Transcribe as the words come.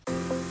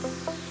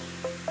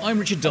I'm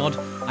Richard Dodd,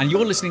 and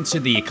you're listening to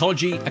the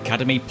Ecology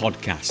Academy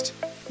podcast.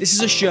 This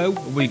is a show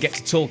where we get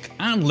to talk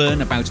and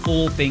learn about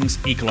all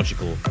things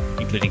ecological,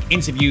 including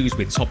interviews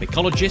with top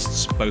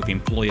ecologists, both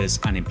employers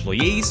and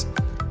employees,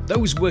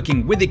 those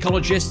working with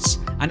ecologists,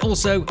 and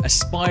also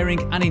aspiring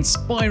and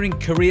inspiring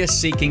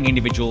career-seeking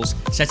individuals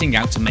setting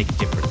out to make a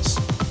difference.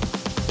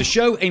 The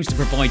show aims to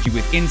provide you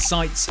with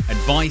insights,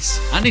 advice,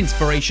 and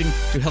inspiration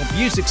to help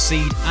you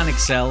succeed and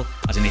excel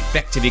as an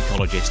effective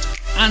ecologist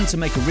and to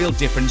make a real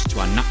difference to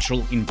our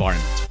natural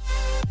environment.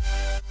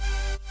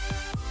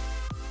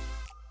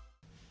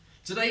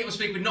 Today I will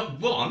speak with not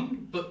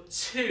one, but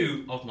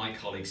two of my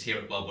colleagues here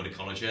at Wildwood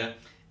Ecology,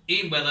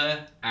 Ian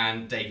Weller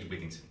and David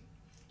Withington.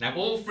 Now,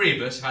 all three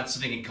of us have had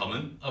something in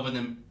common, other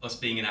than us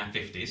being in our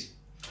 50s,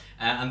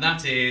 and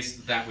that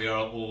is that we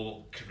are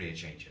all career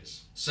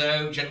changers.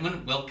 So,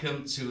 gentlemen,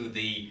 welcome to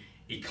the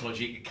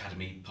Ecology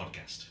Academy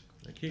podcast.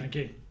 Thank you. Thank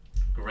you.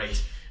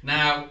 Great.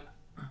 Now,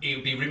 it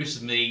would be remiss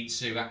of me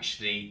to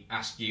actually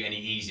ask you any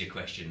easier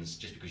questions,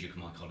 just because you're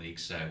my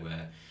colleagues. So,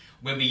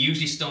 when we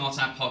usually start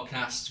our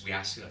podcasts, we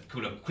ask a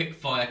couple of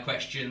quick-fire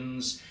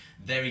questions,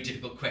 very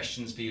difficult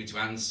questions for you to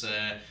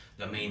answer.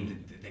 I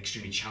mean, they're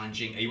extremely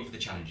challenging. Are you up for the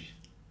challenge?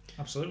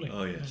 Absolutely.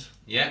 Oh, yes.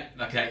 Yeah,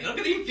 okay. Look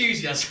at the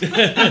enthusiasm.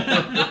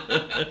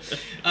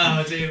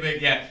 Oh, dear me.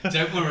 Yeah,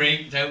 don't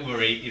worry.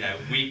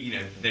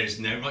 There's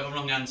no right or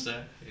wrong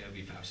answer. It'll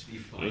be absolutely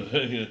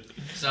fine.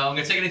 So I'm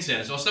going to take it in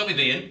turn. So I'll start with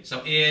Ian.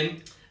 So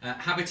Ian,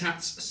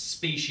 habitats,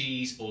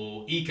 species,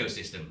 or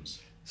ecosystems?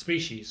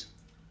 Species.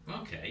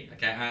 Okay.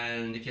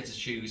 And if you had to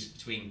choose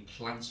between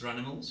plants or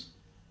animals?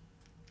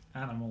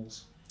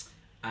 Animals.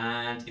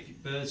 And if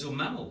it birds or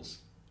mammals?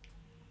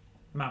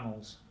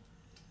 Mammals.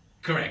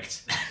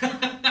 Correct.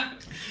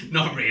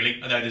 Not really.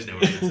 No, there's no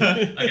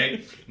answer.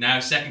 Okay. Now,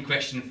 second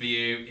question for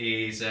you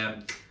is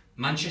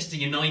Manchester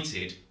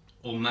United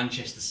or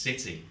Manchester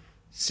City?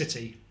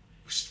 City.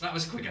 That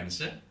was a quick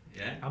answer.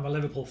 Yeah. I'm a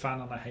Liverpool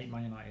fan and I hate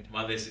Man United.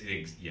 Well, this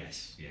is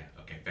yes. Yeah.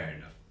 Okay. Fair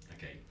enough.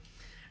 Okay.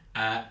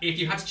 If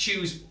you had to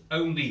choose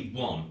only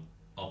one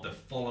of the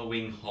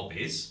following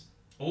hobbies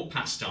or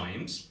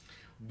pastimes,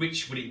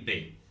 which would it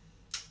be?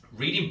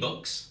 Reading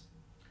books,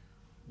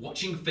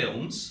 watching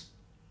films,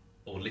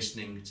 or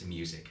listening to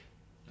music?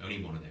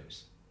 Only one of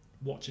those.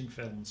 Watching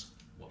films.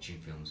 Watching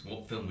films.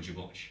 What film would you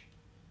watch?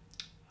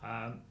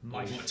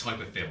 What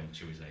type of film,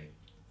 should we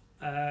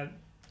say?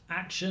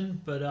 Action,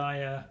 but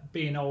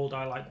being old,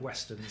 I like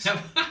westerns.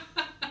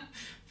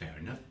 Fair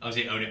enough. Oh, is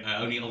it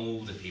only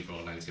older people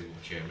are allowed to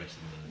watch wrestling?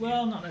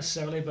 Well, not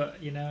necessarily,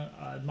 but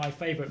my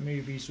favourite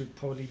movies would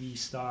probably be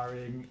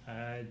starring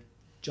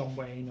John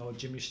Wayne or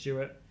Jimmy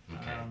Stewart.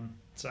 Okay.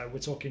 So we're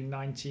talking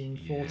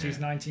 1940s,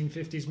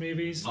 1950s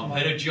movies. I've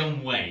heard of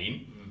John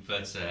Wayne,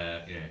 but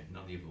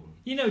not the other one.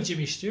 You know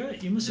Jimmy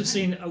Stewart. You must have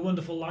seen A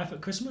Wonderful Life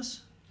at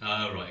Christmas.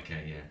 Oh, right,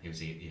 okay, yeah. He was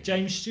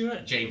James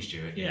Stewart? James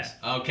Stewart, yes.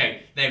 Yeah.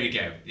 Okay, there we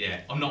go,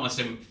 yeah. I'm not on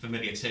some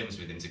familiar terms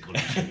with him to call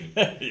him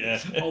Jimmy. Yeah.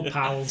 Old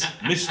pals.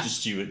 Mr.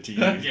 Stewart to you.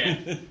 Yeah.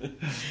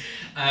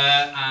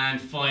 And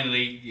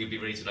finally, you'll be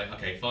ready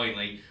to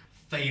finally,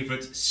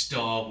 favourite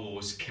Star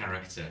Wars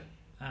character?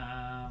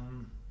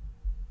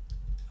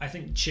 I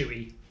think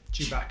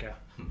Chewbacca.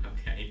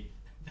 Okay.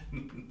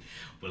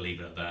 We'll leave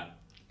it at that.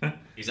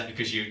 Is that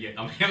because is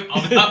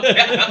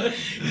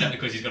that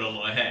because he's got a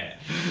lot of hair?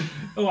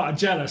 Oh, I'm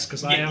jealous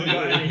because I haven't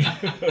got any.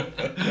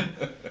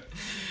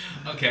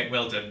 Okay,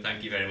 well done.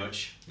 Thank you very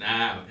much.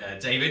 Now,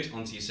 David,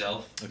 on to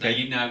yourself.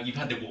 Okay. Now you've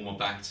had the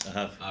warm-up act. I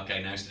have.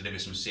 Okay, now to deliver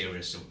some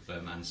serious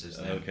answers.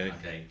 Then. Okay.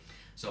 Okay.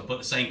 So I'll put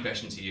the same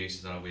question to you to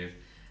start with: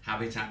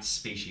 habitats,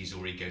 species,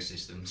 or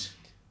ecosystems?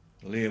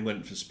 Well, Ian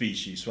went for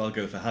species, so I'll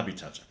go for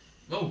habitat.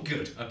 Oh,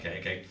 good.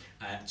 Okay.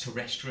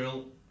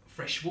 Terrestrial,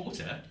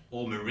 freshwater,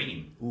 or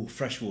marine? Ooh,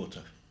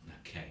 freshwater.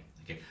 Okay.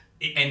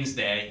 It ends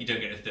there. You don't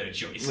get a third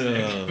choice.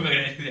 No.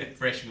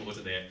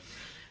 Freshwater there.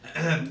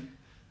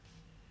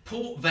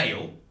 Port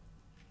Vale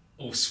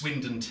or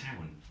Swindon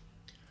Town?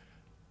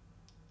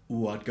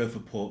 Ooh, I'd go for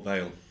Port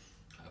Vale.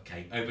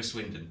 Okay, over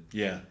Swindon.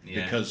 Yeah.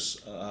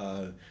 Because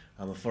I'm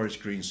a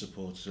Forest Green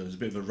supporter, so there's a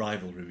bit of a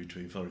rivalry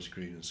between Forest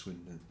Green and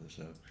Swindon.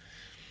 So.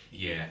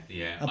 Yeah.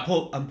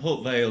 And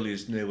Port Vale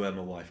is near where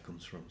my wife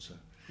comes from, so.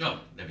 Oh,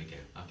 there we go.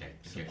 Okay.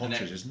 It's the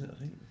Potters, isn't it? I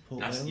think.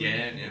 Port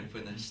Vale.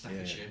 From the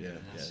Staffordshire. Yeah.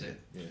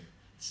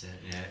 It's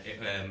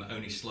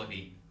only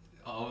slightly.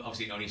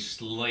 Obviously, only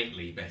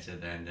slightly better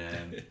than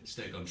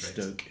Stoke-on-Trent.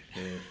 Stoke.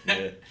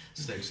 Yeah.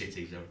 Stoke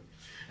City.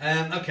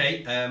 Sorry.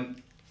 Okay.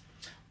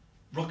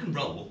 Rock and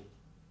roll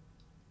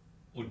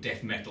or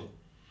death metal?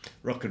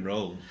 Rock and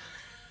roll.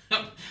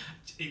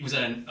 It was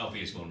an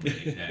obvious one,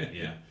 really.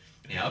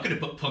 Yeah, I could have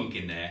put punk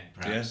in there,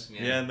 perhaps.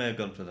 Yeah, I may have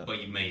gone for that. But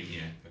you made,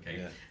 okay.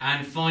 Yeah.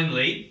 And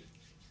finally,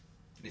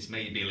 this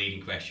may be a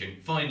leading question.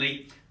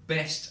 Finally,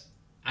 best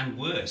and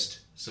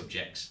worst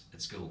subjects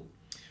at school.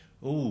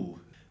 Oh,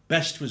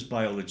 best was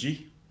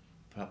biology,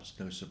 perhaps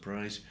no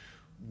surprise.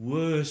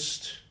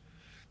 Worst,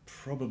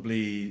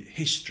 probably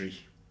history.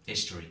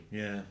 History.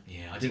 Yeah.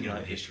 Yeah, I didn't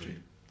like history.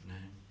 No.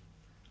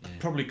 Yeah.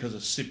 Probably because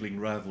of sibling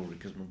rivalry,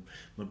 because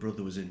my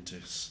brother was into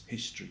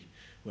history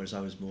whereas I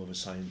was more of a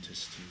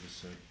scientist. Who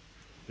was a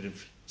bit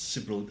of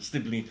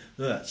sibling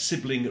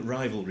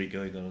rivalry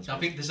going on. I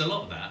think there's a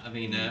lot of that. I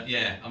mean, I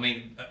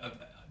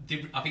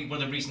think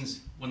one of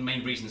the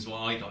main reasons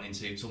why I got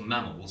into sort of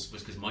mammals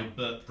was because my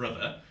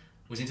brother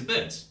was into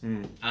birds,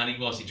 and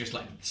he just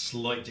like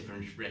slight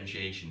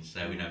differentiation.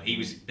 So he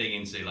was big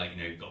into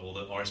got all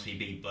the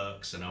RSPB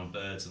books and on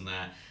birds and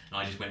that. And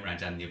I just went round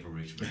down the other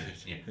route.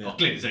 Yeah. Well,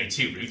 clearly there's only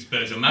two routes: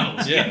 birds and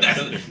mammals.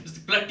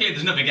 Clearly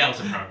there's nothing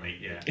else apparently.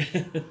 Yeah.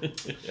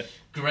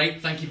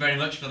 Great, thank you very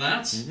much for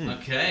that.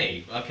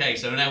 Mm-hmm. Okay.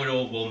 So now we're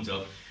all warmed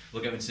up.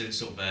 We'll go into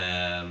sort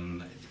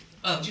of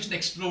just an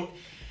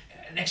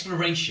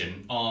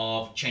exploration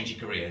of changing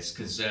careers,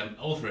 because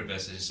all three of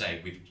us, as I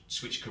say, we've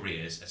switched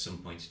careers at some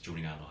point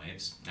during our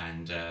lives,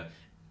 and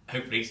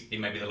hopefully it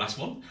may be the last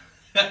one.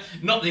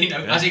 Not that,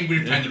 as in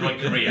we've found the right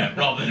career,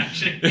 rather than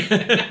actually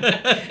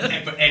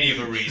for any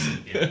other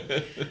reason.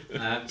 Yeah.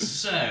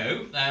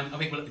 So I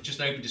think we'll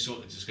just open to sort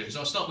of discussion.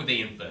 So I'll start with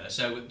Ian first.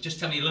 So just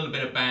tell me a little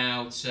bit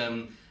about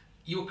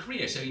your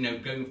career. So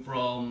going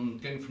from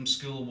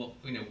school,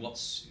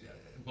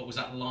 what was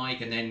that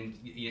like, and then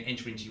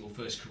entering into your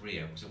first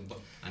career,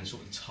 and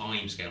sort of the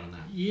time scale on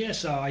that? Yeah,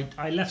 so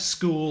I left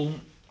school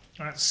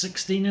at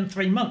 16 and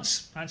 3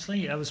 months,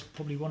 actually. I was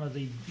probably one of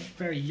the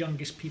very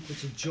youngest people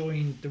to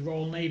join the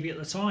Royal Navy at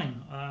the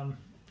time.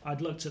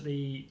 I'd looked at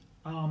the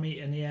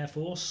Army and the Air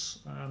Force.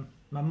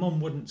 My mum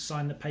wouldn't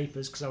sign the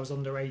papers because I was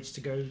underage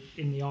to go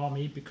in the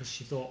Army, because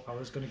she thought I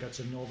was going to go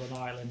to Northern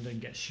Ireland and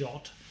get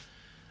shot.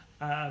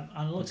 And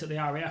I looked at the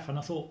RAF and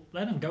I thought,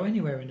 they don't go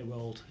anywhere in the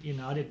world.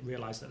 I didn't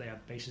realise that they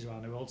had bases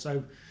around the world.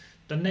 So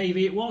the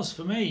Navy it was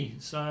for me.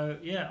 So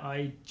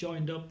I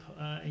joined up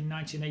in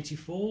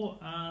 1984,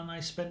 and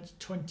I spent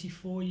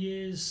 24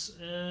 years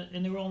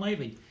in the Royal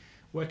Navy,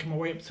 working my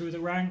way up through the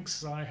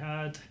ranks. I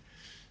had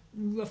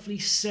roughly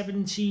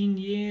 17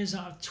 years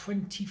out of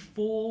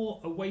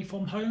 24 away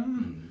from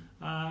home.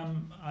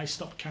 I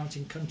stopped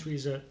counting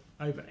countries at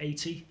over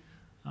 80,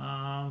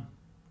 and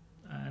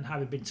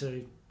having been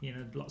to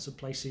lots of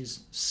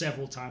places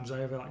several times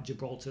over, like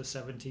Gibraltar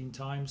 17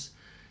 times.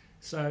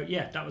 So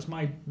that was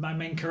my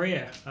main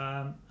career,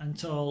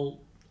 until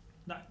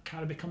that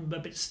kind of become a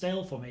bit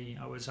stale for me.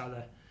 I was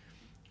either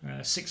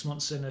 6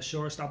 months in a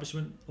shore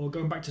establishment or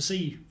going back to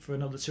sea for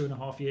another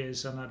 2.5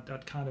 years, and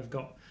I'd kind of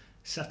got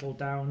settled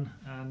down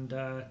and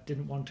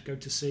didn't want to go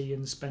to sea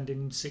and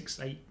spending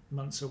 6-8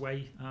 months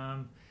away.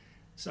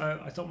 So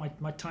I thought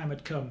my time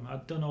had come.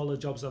 I'd done all the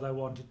jobs that I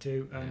wanted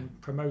to,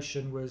 and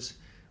promotion was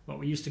what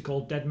we used to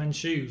call dead men's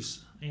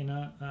shoes.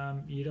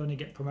 You'd only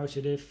get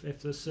promoted if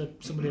there's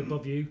somebody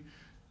above you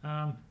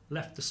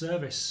left the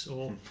service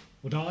or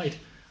died,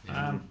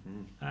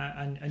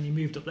 and you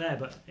moved up there.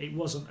 But it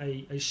wasn't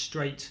a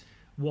straight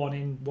 1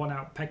 in 1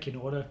 out pecking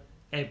order.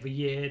 Every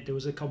year there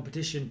was a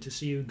competition to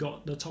see who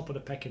got the top of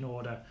the pecking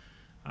order.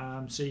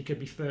 So you could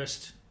be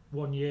first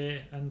 1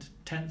 year and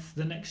 10th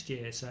the next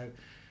year. So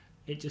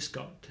it just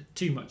got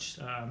too much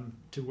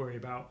to worry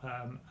about,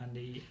 and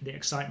the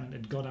excitement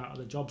had gone out of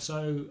the job.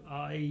 So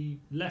I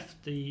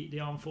left the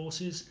armed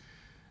forces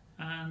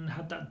and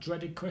had that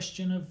dreaded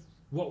question of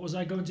what was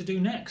I going to do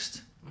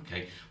next.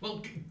 Okay,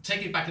 well,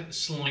 take it back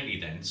slightly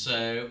then.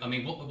 So, I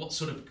mean, what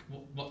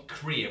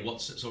career,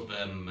 what sort of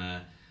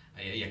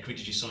career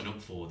did you sign up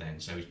for then?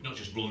 So not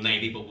just Royal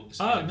Navy, but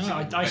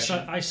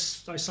I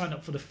signed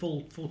up for the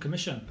full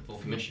commission. The full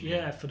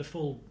commission. For the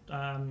full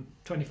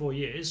 24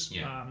 years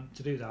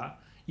to do that.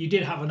 You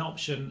did have an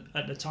option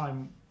at the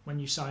time when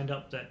you signed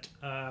up that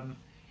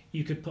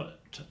you could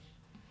put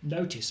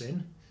notice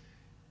in,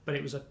 but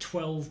it was a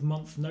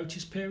 12-month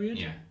notice period.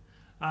 Yeah.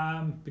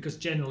 Because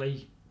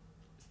generally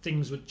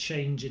things would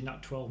change in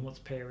that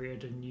 12-month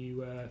period, and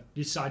you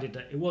decided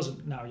that it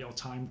wasn't now your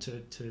time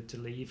to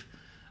leave.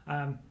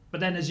 But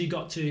then as you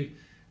got to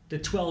the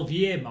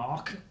 12-year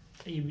mark,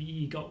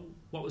 you got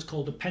what was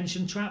called a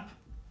pension trap,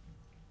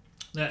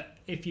 that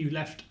if you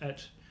left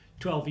at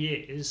 12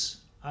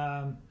 years,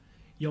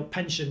 your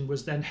pension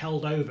was then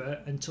held over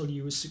until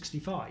you were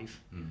 65.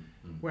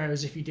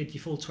 Whereas if you did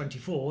your full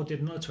 24,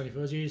 did another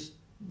 24 years,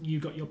 you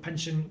got your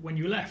pension when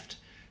you left.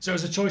 So it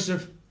was a choice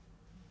of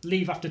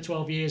leave after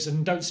 12 years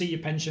and don't see your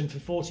pension for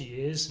 40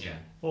 years,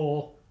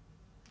 or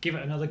give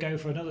it another go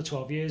for another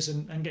 12 years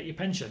and get your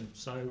pension.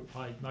 So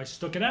I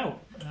stuck it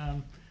out.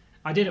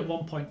 I did at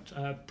one point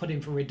put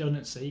in for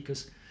redundancy,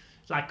 because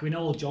like in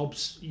all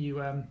jobs,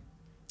 you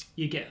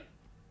get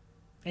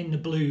in the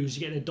blues,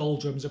 you get the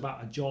doldrums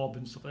about a job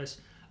and stuff like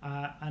this.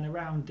 And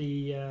around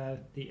the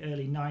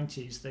early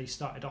 90s, they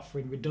started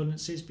offering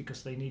redundancies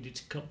because they needed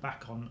to cut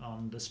back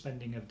on the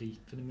spending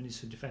for the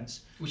Ministry of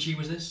Defence. Which year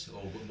was this,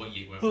 or what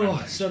year?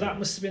 So that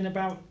must have been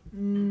about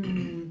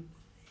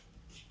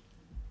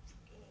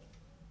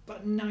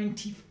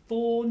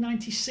 94,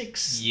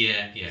 96.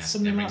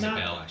 Something like that.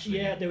 Bell,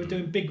 actually. They were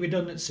doing big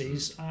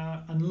redundancies,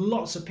 and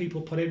lots of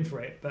people put in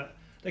for it, but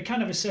they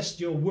kind of assessed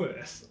your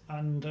worth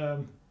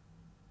and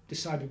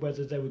decided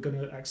whether they were going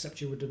to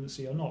accept your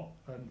redundancy or not,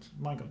 and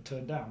mine got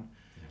turned down.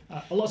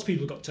 A lot of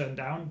people got turned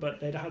down, but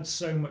they'd had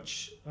so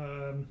much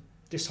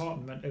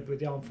disheartenment with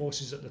the armed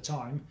forces at the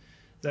time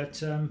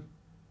that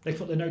they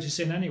put the notice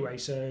in anyway.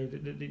 So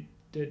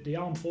the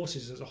armed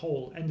forces as a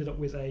whole ended up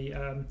with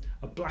a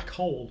black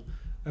hole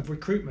of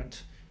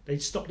recruitment.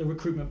 They'd stopped the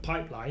recruitment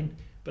pipeline,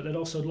 but they'd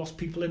also lost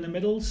people in the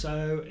middle.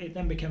 So it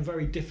then became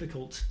very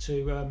difficult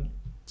to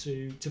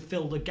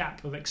fill the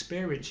gap of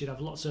experience. You'd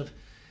have lots of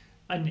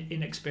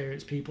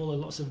inexperienced people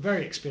and lots of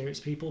very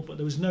experienced people, but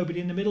there was nobody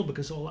in the middle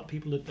because all that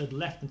people had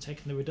left and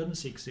taken the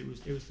redundancy because it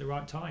was the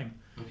right time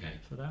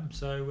for them.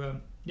 So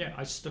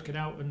I stuck it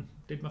out and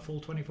did my full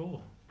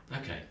 24.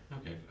 Okay.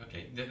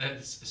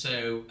 That's,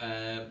 so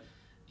I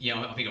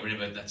think I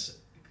remember that's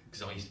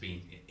because I used to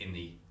be in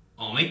the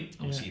army.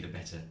 Obviously, the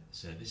better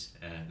service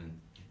than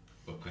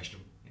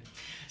questionable. Yeah.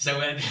 So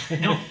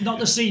not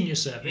the senior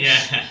service.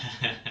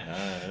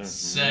 Yeah.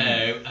 So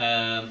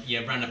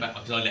round about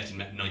because I left in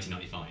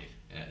 1995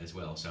 as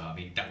well. So I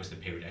mean that was the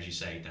period, as you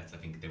say, that I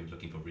think they were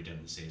looking for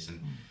redundancies,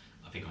 and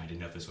I think I had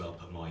enough as well.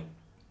 Put my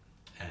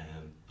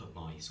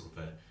sort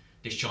of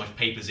discharge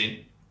papers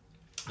in,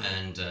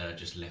 and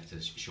just left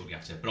us shortly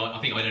after. But I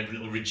think I had a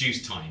little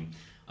reduced time.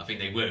 I think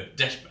they were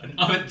desperate.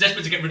 I was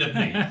desperate to get rid of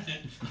me,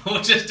 or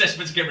just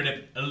desperate to get rid of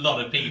a lot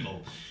of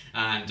people.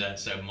 And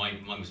so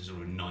mine was a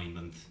sort of a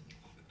 9-month.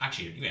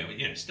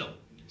 Actually, still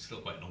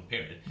quite a long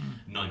period.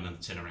 9-month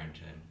turnaround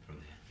from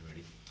there,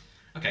 really.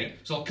 Okay,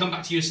 so I'll come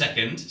back to you a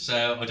second.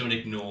 So I don't want to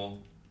ignore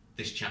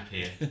this chap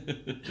here.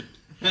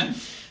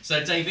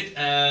 So David,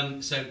 tell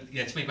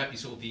me about your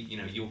sort of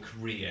your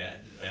career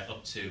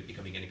up to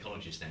becoming an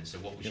ecologist. Then, so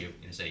what was your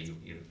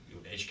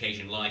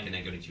education like, and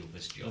then going into your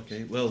first job?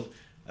 Okay, well,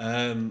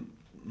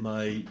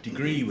 my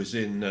degree was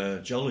in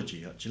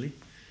geology actually,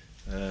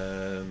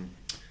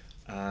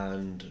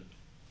 and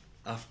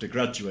after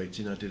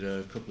graduating, I did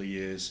a couple of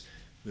years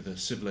with a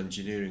civil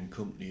engineering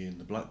company in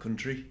the Black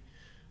Country,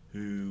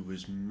 who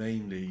was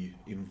mainly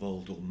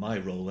involved, or my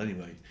role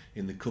anyway,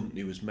 in the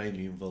company was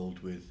mainly involved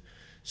with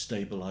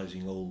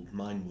stabilising old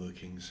mine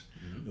workings,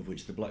 of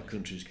which the Black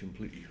Country is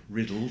completely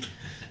riddled,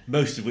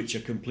 most of which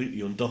are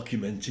completely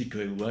undocumented,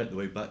 going right the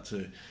way back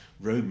to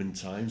Roman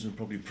times and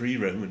probably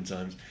pre-Roman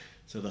times.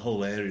 So the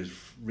whole area is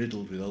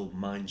riddled with old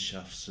mine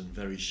shafts and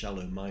very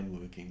shallow mine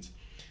workings.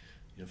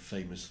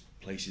 Famous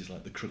places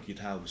like the Crooked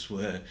House,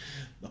 where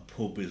a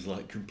pub is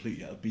like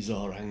completely at a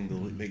bizarre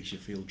angle. It makes you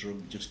feel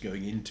drunk just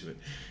going into it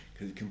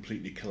because it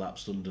completely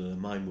collapsed under the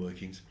mine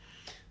workings.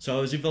 So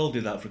I was involved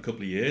in that for a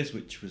couple of years,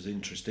 which was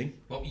interesting.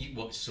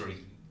 What sort of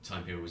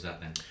time period was that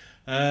then?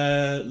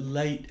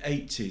 Late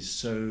 80s,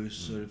 so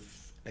sort of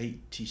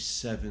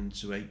 87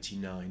 to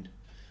 89,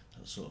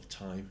 that sort of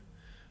time.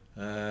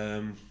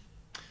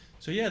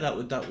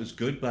 That was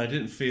good, but I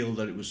didn't feel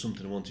that it was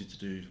something I wanted to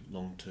do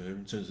long term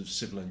in terms of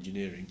civil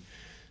engineering.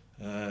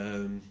 You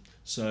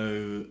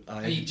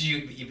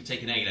were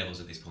taking A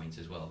levels at this point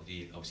as well.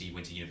 Obviously you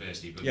went to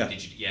university, but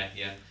did you?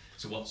 Yeah.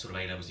 So what sort of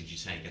A levels did you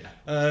take at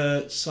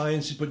that?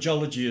 Science, but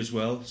geology as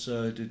well.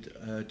 So I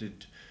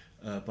did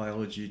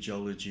biology,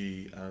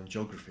 geology, and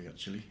geography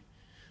actually.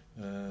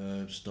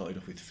 Started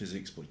off with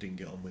physics, but didn't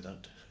get on with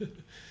that.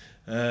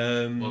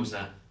 What was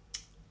that?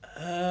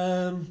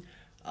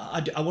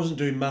 I wasn't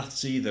doing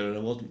maths either, and I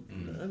wasn't.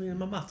 I mean,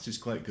 my maths is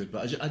quite good,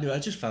 but I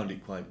just found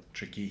it quite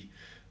tricky.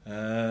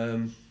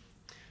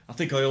 I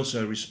think I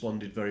also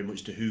responded very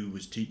much to who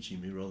was teaching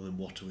me rather than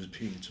what I was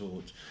being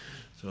taught.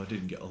 So I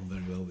didn't get on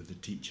very well with the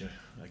teacher,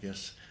 I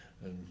guess,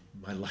 and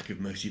my lack of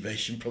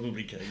motivation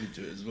probably came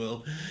into it as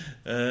well.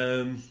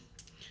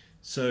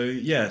 So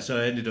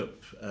I ended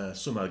up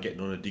somehow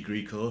getting on a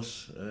degree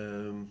course,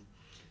 and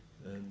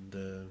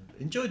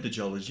enjoyed the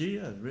geology.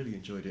 I really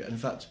enjoyed it. In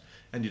fact,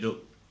 ended up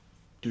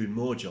doing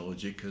more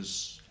geology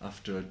because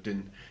after I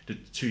did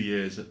 2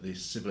 years at the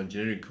civil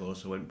engineering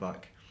course, I went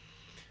back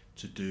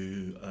to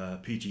do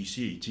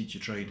PGCE, teacher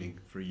training,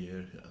 for a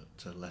year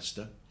at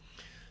Leicester.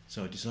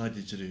 So I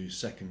decided to do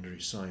secondary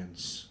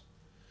science.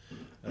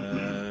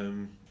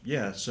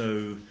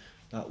 So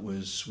that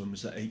was, when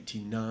was that,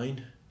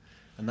 89?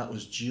 And that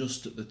was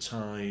just at the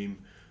time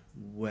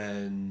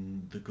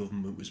when the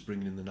government was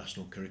bringing in the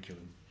national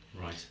curriculum.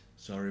 Right.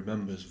 So I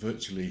remember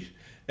virtually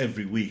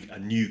every week a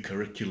new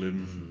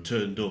curriculum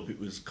turned up. It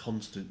was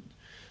constant.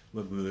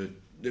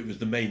 It was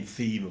the main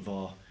theme of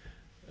our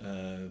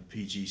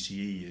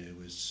PGCE year,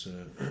 was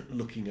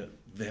looking at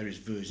various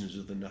versions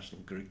of the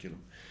national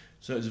curriculum.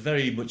 So it was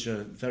very much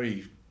a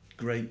very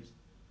great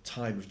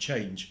time of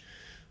change,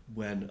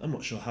 when I'm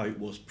not sure how it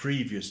was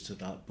previous to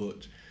that,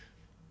 but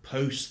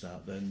post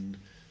that, then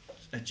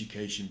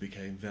education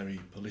became very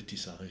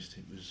politicised.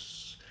 It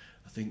was,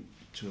 I think,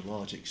 to a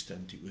large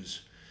extent, it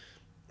was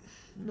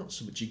not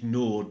so much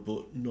ignored,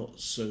 but not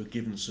so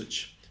given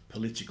such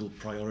political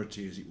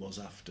priority as it was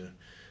after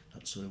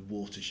that sort of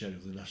watershed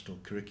of the national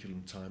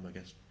curriculum time, I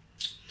guess.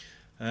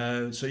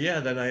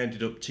 Then I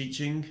ended up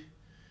teaching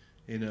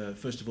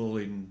first of all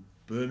in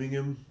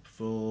Birmingham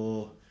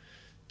for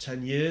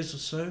 10 years or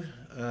so.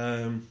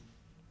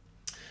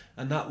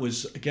 And that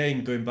was,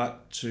 again, going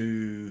back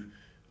to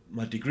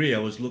my degree, I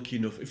was lucky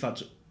enough, in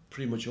fact,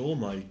 pretty much all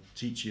my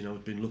teaching,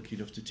 I've been lucky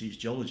enough to teach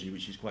geology,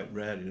 which is quite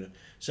rare in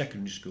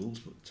secondary schools,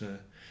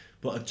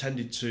 but I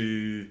tended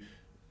to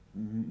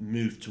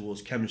move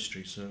towards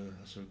chemistry, so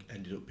I sort of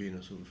ended up being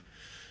a sort of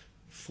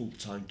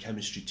full-time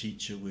chemistry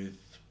teacher with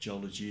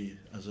geology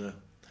as a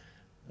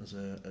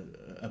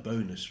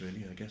bonus,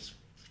 really, I guess.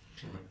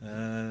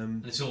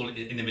 It's all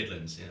in the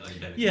Midlands. I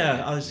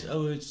was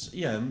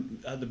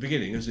at the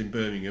beginning I was in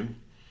Birmingham,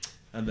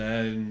 and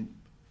then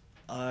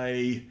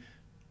I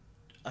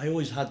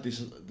always had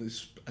this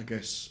I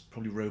guess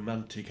probably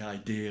romantic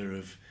idea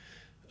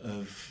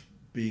of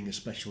being a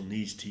special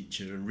needs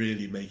teacher and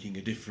really making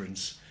a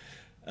difference,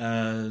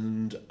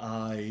 and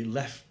I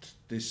left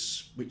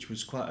this, which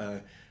was quite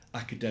a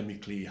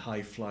academically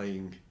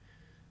high-flying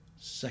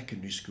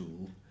secondary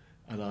school,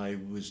 and I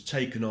was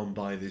taken on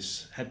by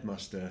this head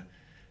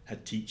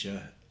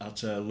teacher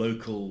at a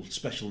local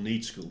special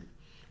needs school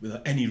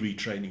without any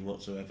retraining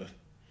whatsoever.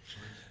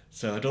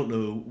 So I don't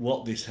know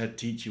what this head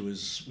teacher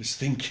was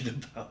thinking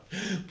about,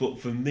 but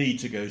for me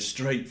to go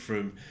straight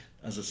from,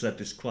 as I said,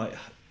 this quite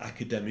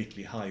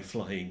academically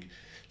high-flying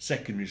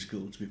secondary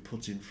school to be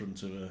put in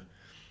front of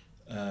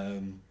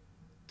a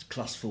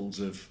classfuls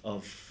of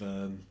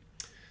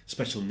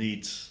special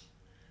needs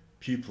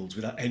pupils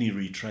without any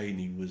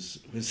retraining was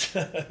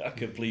a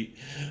complete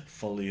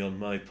folly on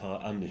my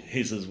part, and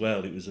his as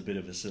well. It was a bit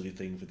of a silly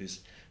thing for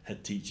this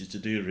head teacher to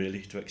do,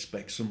 really, to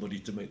expect somebody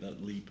to make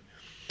that leap.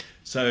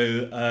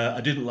 So I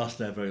didn't last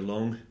there very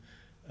long.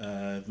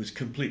 Was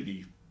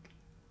completely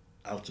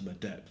out of my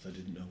depth. I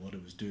didn't know what I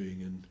was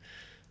doing,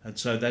 and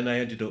so then I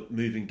ended up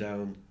moving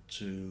down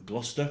to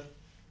Gloucester,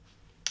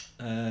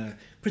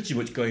 pretty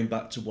much going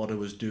back to what I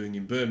was doing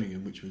in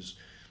Birmingham, which was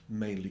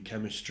mainly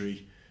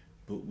chemistry,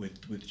 but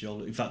with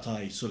geology. In fact,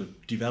 I sort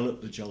of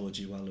developed the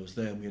geology while I was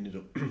there, and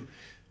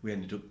we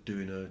ended up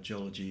doing a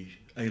geology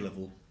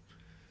A-level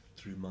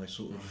through my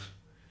sort of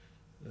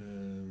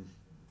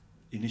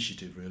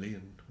initiative, really,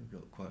 and we've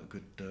got quite a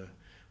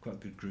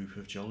good group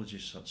of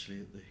geologists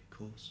actually at the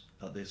course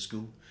at their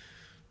school,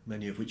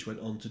 many of which went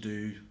on to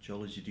do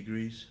geology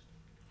degrees.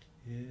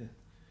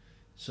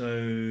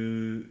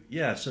 So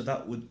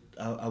that would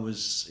I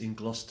was in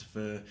Gloucester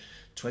for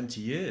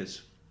 20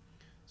 years.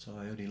 So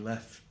I only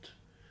left.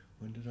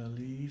 When did I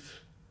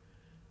leave?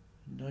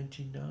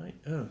 99?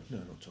 Oh no,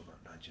 not talking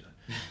about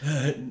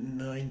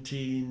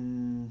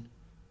 99.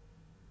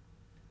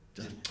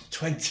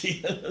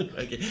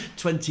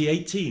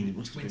 2018 it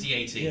must have been.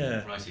 2018,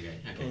 yeah. Right, okay.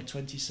 Or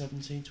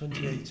 2017,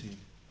 2018.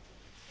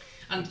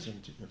 And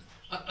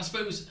I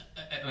suppose,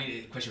 I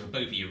mean, a question for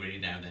both of you really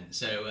now then.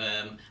 So,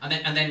 and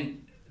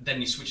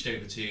then you switched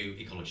over to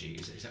ecology,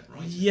 is that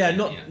right? Yeah,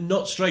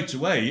 not straight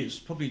away. It's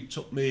probably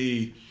took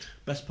me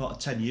best part of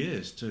 10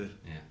 years to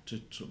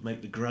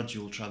make the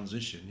gradual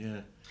transition,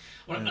 yeah.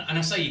 Well, and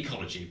I say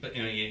ecology, but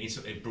in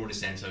sort of broader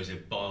sense, I was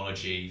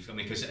biology. I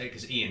mean,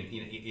 because Ian,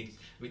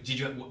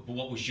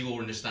 what was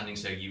your understanding?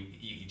 So you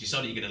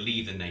decided you're going to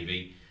leave the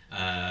Navy.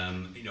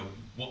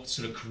 What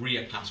sort of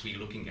career paths were you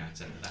looking at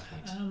that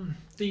point?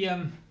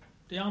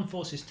 The armed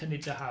forces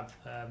tended to have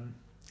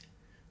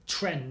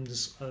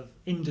trends of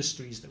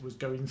industries that was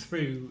going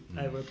through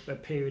over a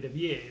period of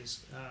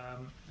years,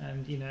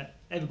 and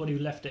everybody who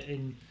left it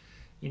in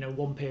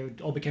one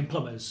period all became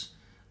plumbers.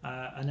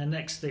 And the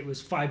next thing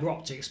was fibre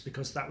optics,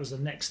 because that was the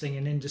next thing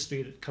in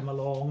industry that had come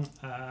along.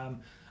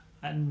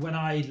 And when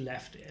I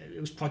left,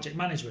 it was project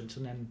management,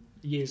 and then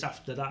years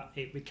after that,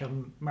 it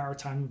became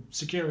maritime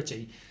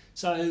security.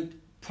 So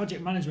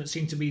project management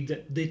seemed to be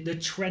the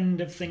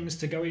trend of things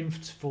to go in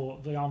for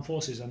the armed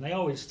forces. And they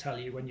always tell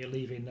you when you're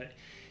leaving that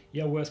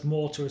you're worth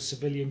more to a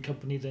civilian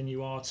company than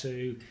you are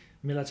to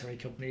military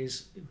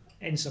companies.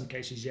 In some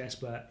cases, yes,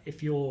 but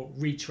if you're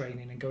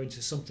retraining and going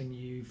to something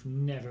you've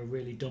never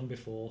really done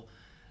before,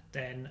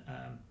 then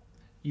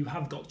you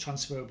have got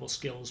transferable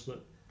skills,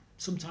 but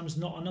sometimes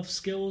not enough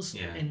skills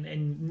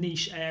in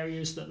niche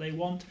areas that they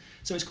want.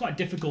 So it's quite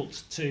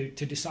difficult to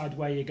decide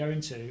where you're going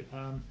to.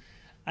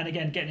 And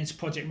again, getting into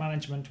project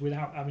management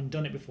without having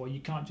done it before, you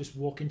can't just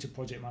walk into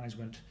project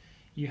management.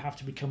 You have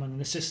to become an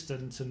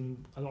assistant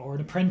or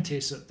an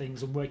apprentice at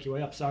things and work your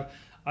way up. So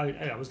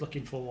I was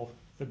looking for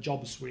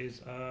jobs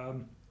with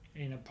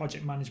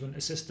project management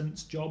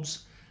assistants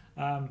jobs,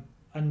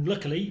 and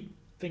luckily,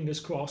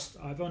 fingers crossed,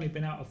 I've only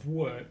been out of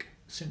work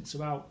since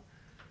about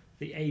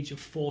the age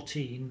of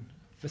 14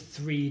 for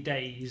 3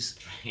 days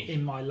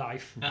in my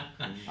life.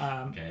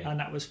 Okay. And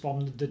that was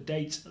from the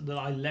date that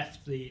I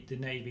left the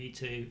Navy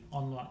to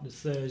on like the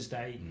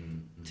Thursday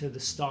to the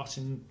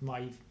starting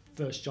my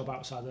first job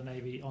outside the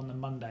Navy on the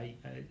Monday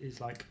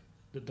is like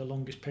the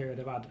longest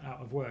period I've had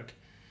out of work.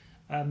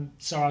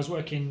 So I was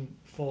working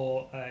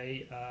for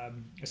a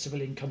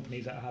civilian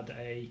company that had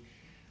a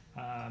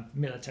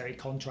military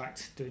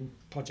contract doing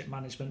project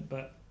management,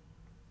 but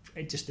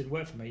it just didn't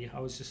work for me.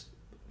 I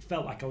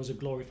felt like I was a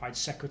glorified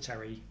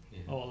secretary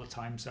all the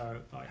time,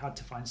 so I had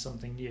to find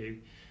something new.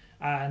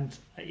 And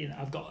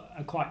I've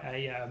got quite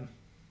a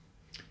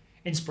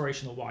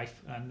inspirational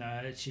wife, and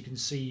she can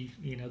see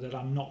that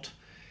I'm not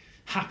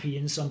happy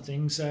in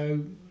something,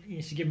 so he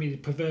used to give me the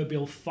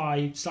proverbial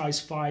size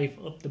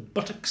 5 up the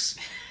buttocks.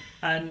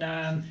 And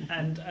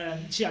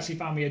she actually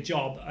found me a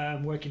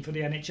job working for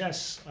the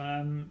NHS.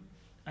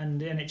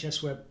 And the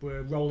NHS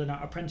were rolling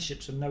out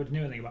apprenticeships, and nobody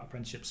knew anything about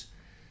apprenticeships.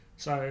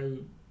 So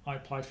I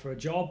applied for a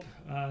job.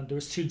 There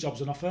was 2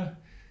 jobs on offer.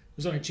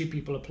 There's only 2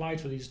 people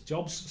applied for these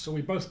jobs, so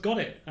we both got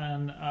it.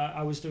 And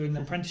I was doing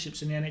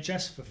apprenticeships in the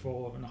NHS for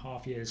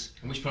 4.5 years.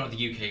 And which part of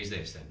the UK is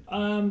this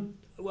then?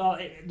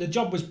 The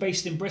job was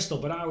based in Bristol,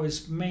 but I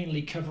was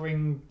mainly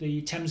covering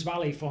the Thames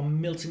Valley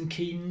from Milton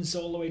Keynes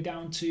all the way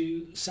down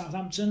to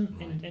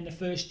Southampton in the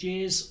first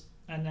years.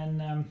 And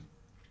then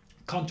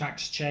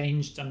contracts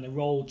changed and the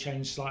role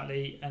changed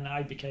slightly, and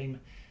I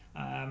became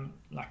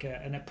like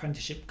an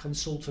apprenticeship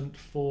consultant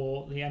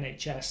for the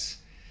NHS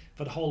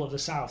for the whole of the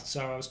south.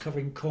 So I was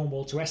covering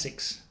Cornwall to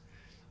Essex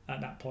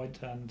at that point,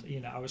 and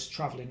I was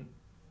travelling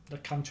the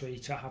country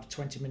to have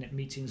 20-minute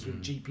meetings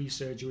with GP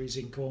surgeries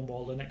in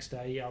Cornwall. The next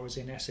day I was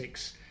in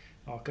Essex,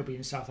 or I could be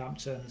in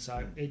Southampton.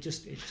 So it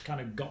just kind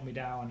of got me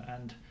down,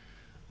 and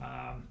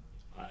I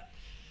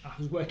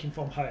was working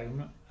from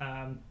home,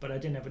 but I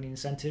didn't have any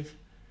incentive.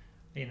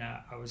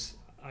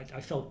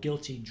 I felt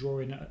guilty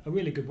drawing a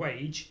really good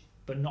wage,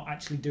 but not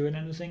actually doing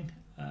anything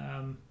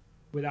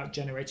without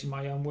generating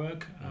my own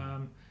work.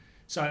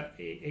 So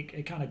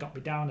it kind of got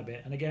me down a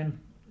bit. And again,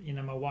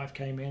 my wife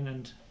came in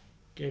and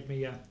gave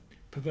me a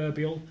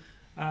proverbial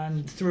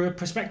and threw a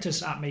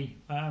prospectus at me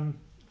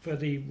for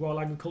the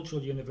Royal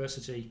Agricultural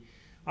University.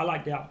 I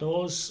like the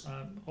outdoors,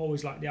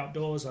 always like the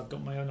outdoors. I've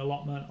got my own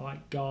allotment. I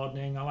like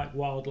gardening, I like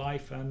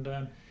wildlife, and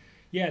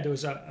there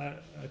was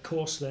a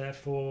course there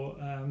for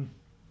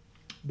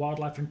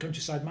wildlife and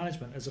countryside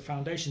management as a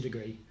foundation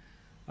degree.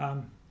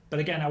 But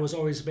again, I was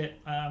always a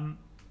bit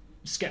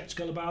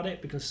sceptical about it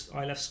because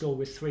I left school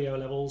with 3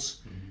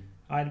 O-levels.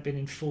 I had been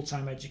in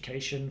full-time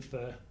education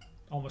for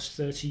almost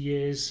 30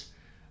 years,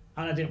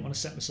 and I didn't want to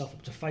set myself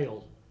up to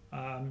fail.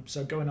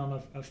 So going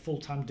on a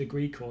full-time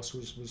degree course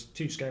was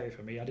too scary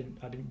for me. I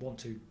didn't want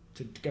to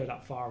go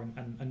that far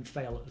and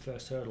fail at the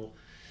first hurdle.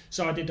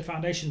 So I did the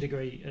foundation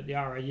degree at the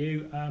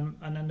RAU,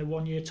 and then the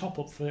 1-year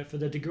top-up for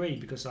the degree,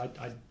 because I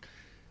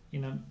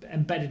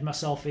embedded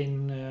myself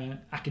in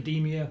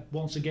academia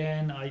once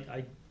again.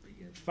 I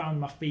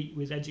found my feet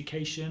with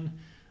education,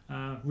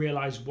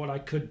 realised what I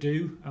could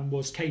do and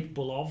was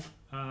capable of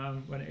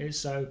when it is.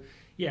 So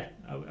there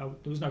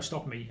was no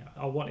stopping me.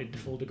 I wanted the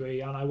full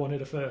degree and I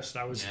wanted a first.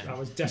 I was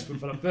desperate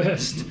for the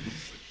first.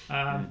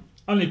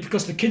 Only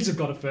because the kids have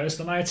got a first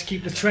and I had to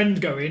keep the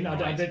trend going.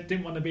 I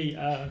didn't want to be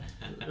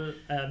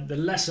the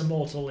lesser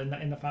mortal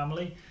in the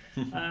family.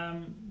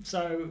 And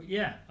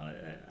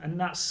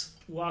that's,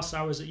 whilst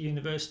I was at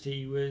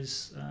university,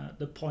 was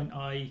the point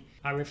I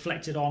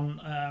reflected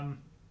on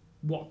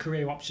what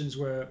career options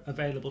were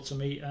available to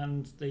me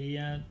and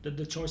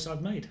the choice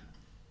I've made.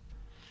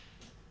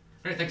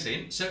 Great, thanks,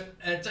 Ian. So,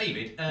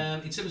 David,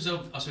 in terms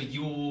of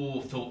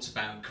your thoughts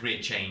about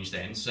career change,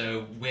 then,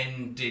 so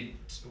when did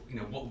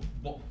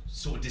what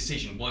sort of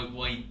decision?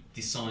 Why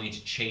decide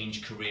to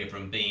change career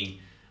from being,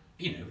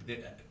 a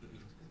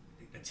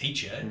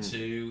teacher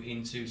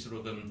into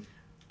sort of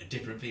a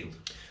different field?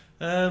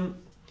 I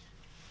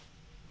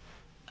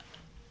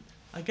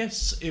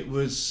guess it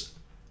was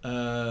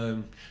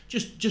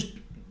just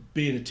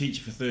being a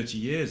teacher for 30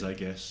 years. I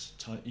guess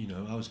I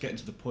was getting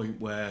to the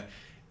point where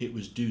it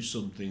was do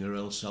something or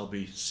else I'll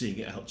be seeing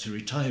it out to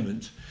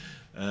retirement,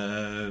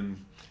 and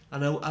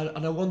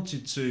I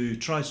wanted to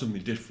try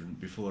something different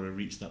before I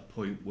reached that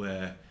point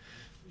where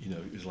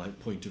it was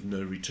like point of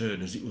no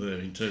return, as it were,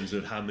 in terms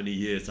of how many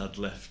years I'd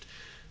left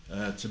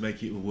to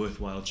make it a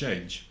worthwhile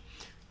change.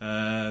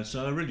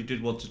 So I really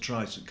did want to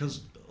try,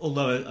 because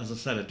although, as I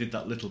said, I did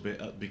that little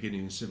bit at the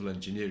beginning in civil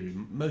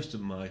engineering, most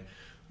of a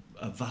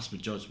vast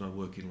majority of my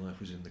working life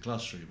was in the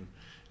classroom,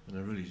 and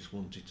I really just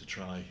wanted to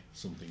try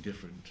something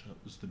different. That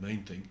was the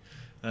main thing.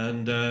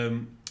 And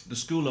the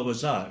school I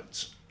was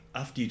at,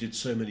 after you did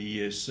so many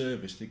years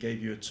service, they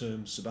gave you a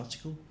term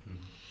sabbatical.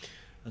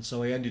 And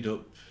so I ended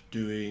up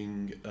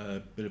doing a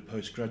bit of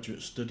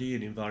postgraduate study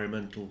in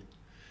environmental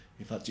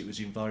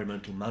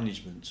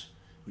management,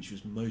 which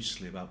was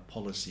mostly about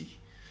policy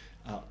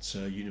at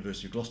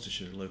University of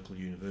Gloucestershire, a local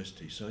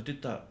university. So I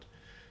did that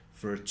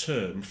for a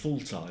term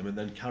full-time and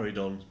then carried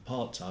on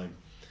part-time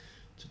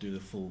to do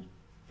the full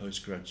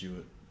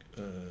postgraduate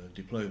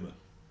diploma.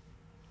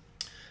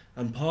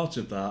 And part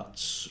of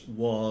that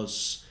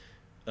was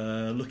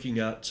looking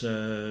at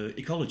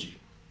ecology.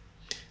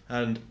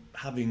 And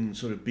having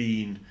sort of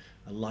been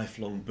a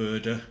lifelong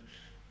birder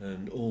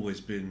and always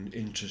been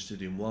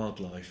interested in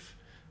wildlife,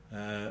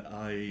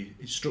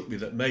 it struck me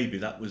that maybe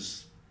that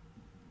was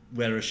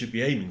where I should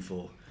be aiming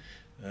for.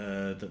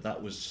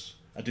 That was,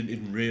 I didn't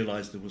even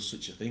realise there was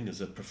such a thing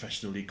as a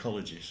professional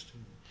ecologist.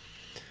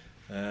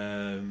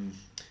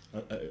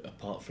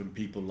 Apart from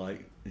people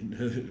like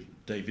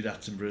David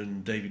Attenborough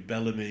and David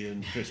Bellamy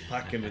and Chris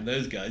Packham and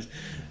those guys,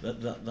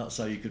 that's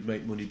how you could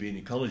make money being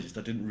an ecologist.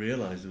 I didn't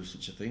realise there was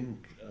such a thing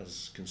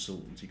as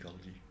consultant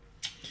ecology.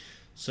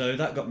 So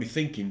that got me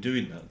thinking,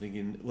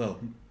 well,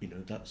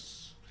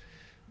 that's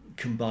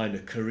combine a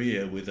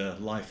career with a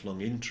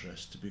lifelong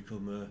interest to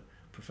become a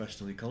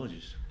professional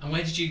ecologist. And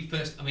where did you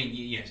first? I mean,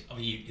 yes,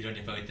 you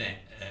identified there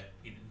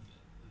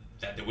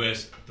that there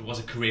was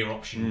a career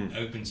option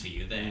open to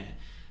you there.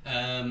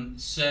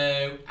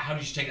 So how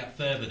did you take that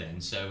further then?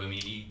 So I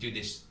mean,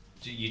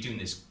 you're doing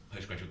this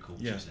postgraduate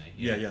course, you say?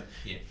 Yeah.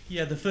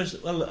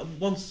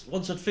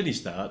 Once I'd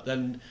finished that,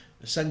 then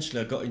essentially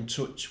I got in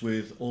touch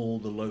with all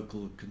the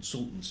local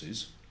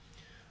consultancies.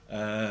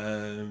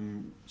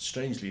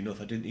 Strangely enough,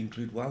 I didn't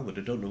include Wildwood.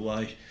 I don't know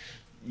why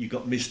you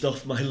got missed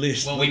off my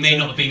list. Well, we may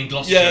not have been in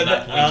Gloucester at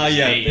that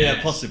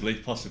point. Possibly.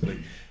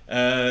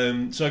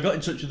 So I got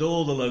in touch with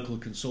all the local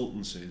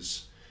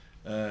consultancies,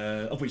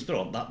 of which there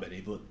aren't that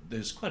many, but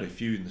there's quite a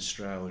few in the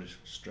Stroud,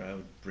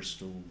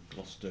 Bristol,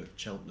 Gloucester,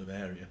 Cheltenham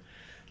area.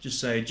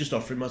 Just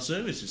offering my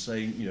services,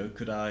 saying,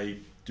 could I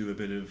do a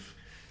bit of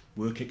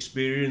work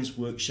experience,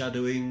 work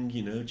shadowing,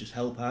 just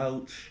help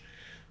out.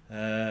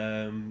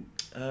 And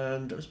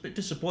I was a bit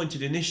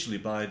disappointed initially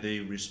by the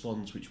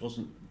response, which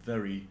wasn't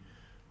very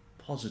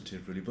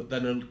positive really, but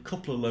then a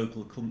couple of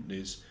local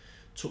companies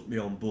took me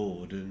on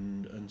board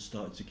and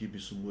started to give me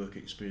some work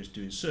experience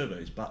doing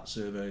surveys, bat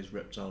surveys,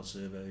 reptile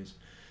surveys.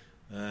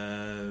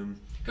 Can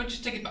I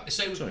just take it back?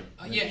 So, sorry.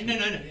 Take it.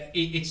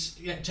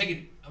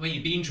 I mean,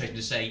 you'd be interested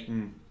to say,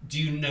 do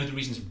you know the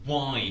reasons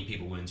why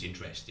people weren't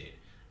interested?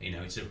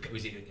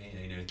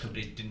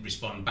 Companies didn't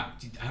respond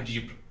back. How did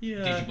you?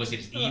 Was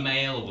it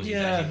email or was it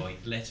actually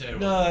by letter?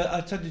 No,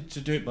 I tended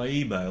to do it by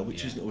email,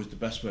 which isn't always the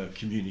best way of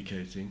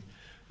communicating.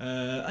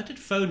 I did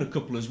phone a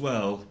couple as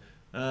well,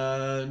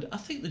 and I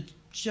think the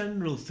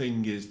general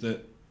thing is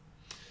that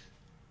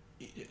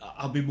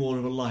I'll be more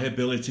of a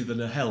liability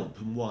than a help,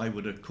 and why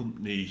would a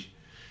company,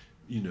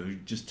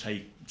 just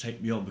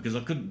take me on? Because I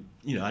couldn't,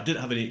 I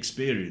didn't have any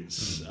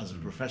experience as a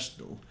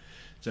professional,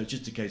 so it's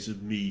just a case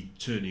of me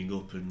turning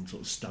up and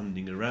sort of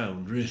standing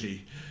around,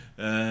 really.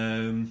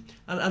 And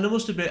I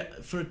must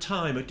admit, for a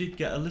time, I did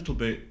get a little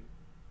bit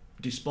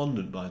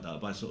despondent by that,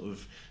 by sort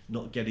of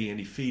not getting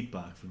any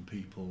feedback from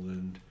people,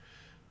 and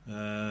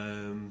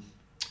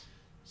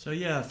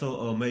I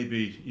thought,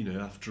 maybe,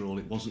 after all,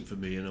 it wasn't for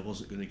me and I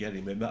wasn't going to get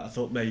him. I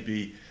thought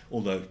maybe,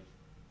 although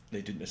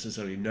they didn't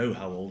necessarily know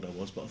how old I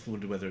was, but I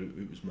wondered whether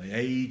it was my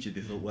age, and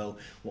they thought, well,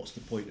 what's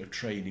the point of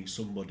training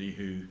somebody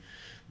who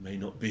may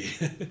not be,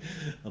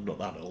 I'm not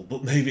that old,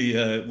 but maybe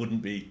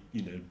wouldn't be,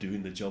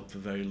 doing the job for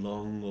very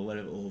long or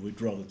whatever, or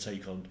we'd rather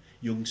take on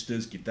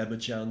youngsters, give them a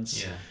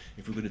chance. Yeah.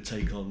 If we're going to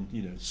take on,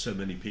 so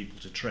many people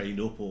to train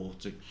up or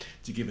to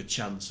give a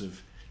chance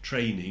of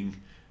training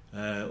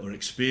or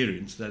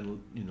experience,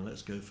 then,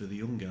 let's go for the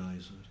young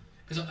guys.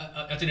 Because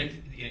I don't know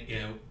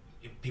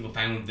if people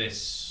found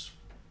this,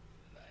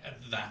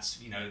 that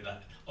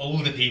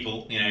older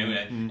people,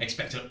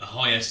 expect a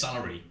higher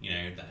salary,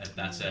 I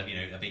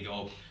think,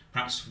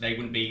 perhaps they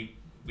wouldn't be,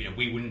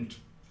 we wouldn't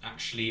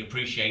actually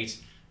appreciate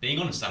being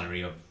on a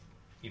salary of,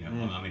 I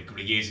mean, a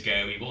couple of years ago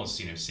it was,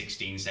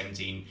 16,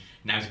 17,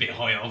 now it's a bit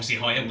higher, obviously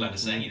higher, I'm glad to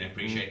say,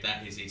 appreciate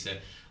that. It's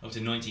up to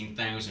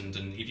 19,000,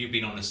 and if you've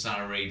been on a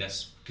salary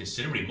that's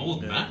considerably more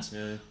than that,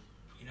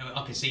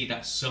 I can see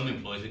that some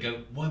employers would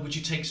go, why would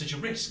you take such a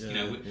risk? So, I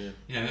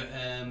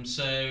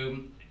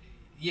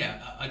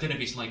don't know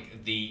if it's like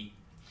a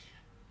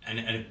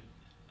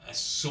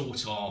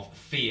sort of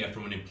fear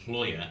from an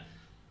employer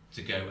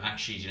to go,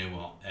 actually, do you know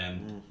what?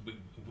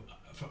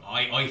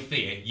 I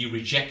fear you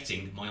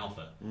rejecting my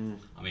offer.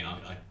 I mean,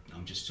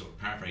 I'm just sort of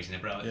paraphrasing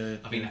it, but I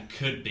think that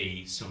could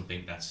be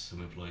something that some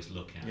employers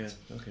look at. Yeah,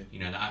 okay.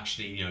 That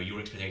actually, your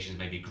expectations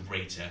may be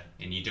greater,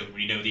 and you don't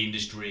really know the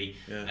industry,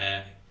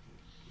 and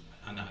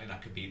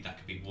that could be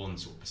one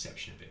sort of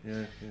perception of it.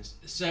 Yeah. Yes.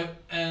 So,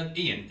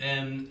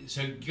 Ian,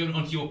 so going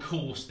on to your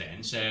course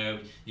then. So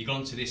you got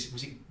onto this.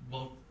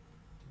 What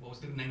was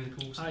the name of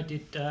the course? I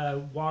did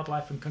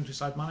wildlife and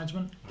countryside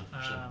management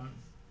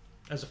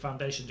as a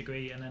foundation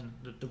degree, and then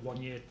the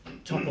 1 year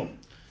top up.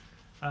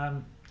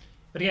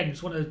 But again,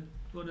 it's one of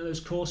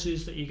those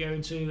courses that you go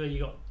into where you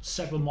got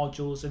several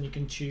modules, and you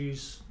can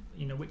choose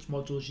which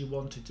modules you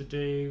wanted to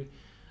do.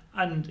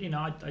 And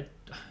I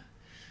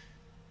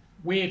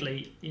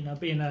weirdly,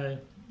 being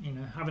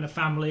having a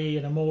family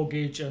and a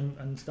mortgage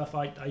and stuff,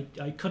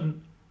 I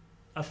couldn't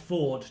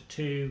afford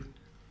to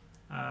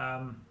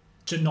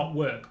not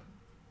work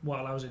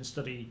while I was in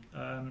study,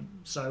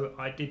 so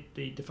I did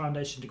the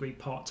foundation degree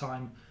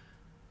part-time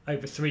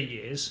over 3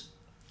 years,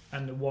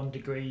 and the 1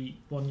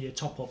 year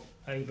top-up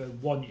over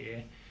 1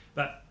 year.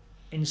 But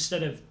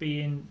instead of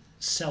being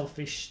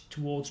selfish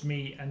towards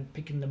me and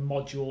picking the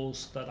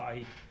modules that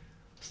I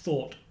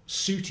thought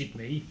suited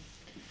me,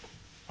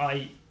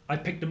 I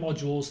picked the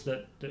modules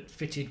that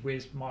fitted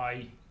with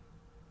my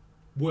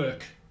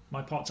work,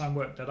 my part-time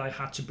work that I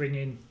had to bring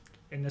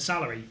in the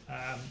salary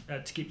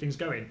to keep things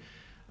going.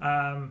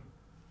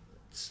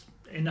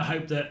 In the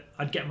hope that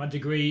I'd get my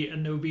degree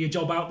and there would be a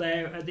job out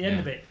there at the end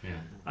of it.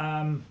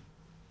 Yeah.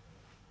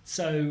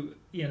 So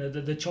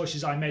the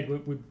choices I made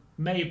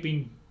may have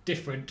been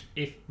different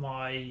if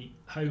my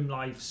home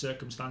life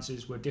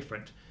circumstances were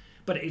different.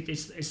 but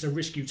it's a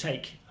risk you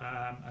take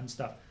and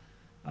stuff.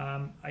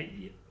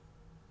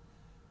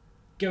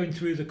 Going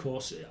through the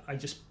course, I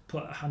just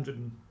put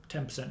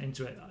 110%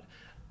 into it,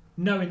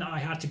 knowing that I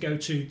had to go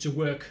to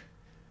work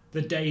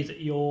the day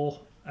that your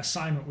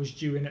assignment was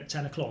due in at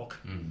 10 o'clock.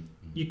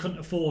 You couldn't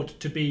afford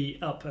to be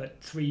up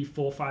at 3,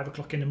 4, 5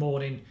 o'clock in the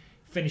morning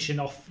finishing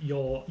off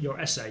your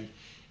essay.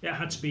 It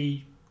had to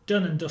be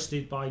done and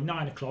dusted by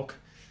 9 o'clock,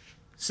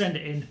 send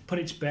it in, put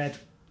it to bed,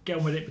 get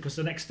on with it, because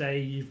the next day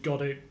you've got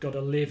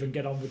to live and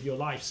get on with your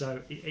life.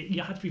 So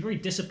you had to be very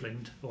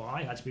disciplined, or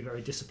I had to be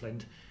very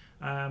disciplined,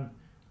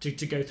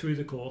 to go through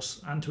the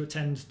course and to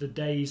attend the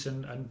days,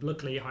 and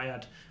luckily I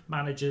had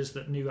managers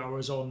that knew I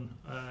was on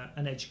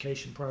an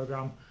education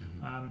programme,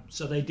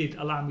 so they did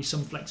allow me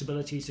some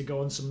flexibility to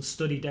go on some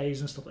study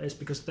days and stuff like this,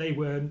 because they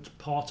weren't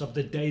part of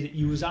the day that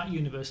you was at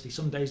university.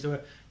 Some days they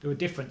were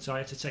different, so I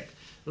had to take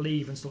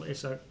leave and stuff like this.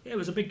 So it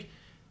was a big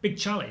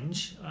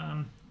challenge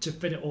to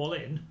fit it all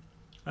in,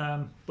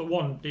 but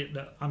one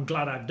that I'm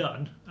glad I've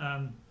done,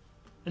 and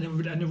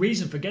the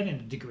reason for getting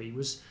the degree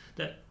was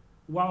that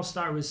whilst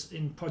I was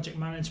in project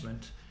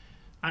management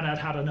and I'd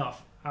had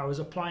enough, I was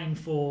applying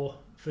for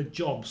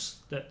jobs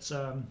that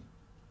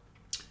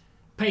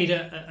paid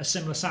a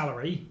similar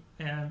salary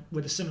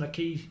with a similar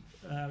key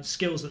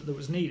skills that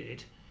was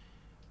needed.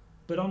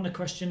 But on the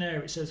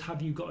questionnaire it says,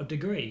 have you got a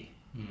degree?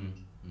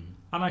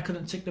 And I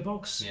couldn't tick the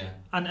box. Yeah.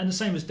 And the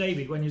same as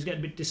David, when he was getting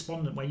a bit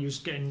despondent, when he was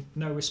getting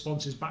no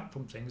responses back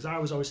from things, I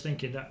was always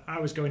thinking that I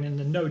was going in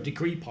the no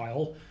degree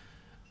pile,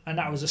 and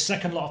that was the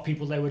second lot of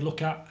people they would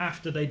look at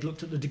after they'd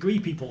looked at the degree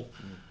people.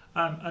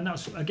 And that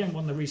was, again,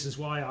 one of the reasons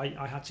why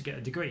I had to get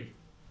a degree,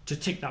 to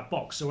tick that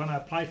box. So when I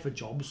applied for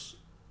jobs,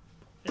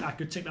 I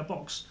could tick that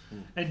box.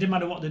 And it didn't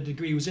matter what the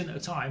degree was in at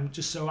the time,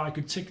 just so I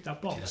could tick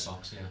that box. Tick that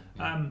box,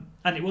 yeah.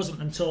 And it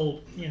wasn't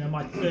until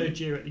my third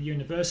year at the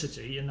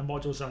university, and the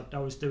modules I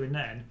was doing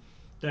then,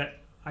 that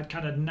I'd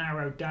kind of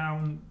narrowed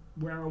down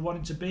where I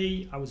wanted to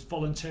be. I was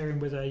volunteering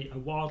with a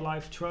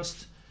wildlife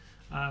trust.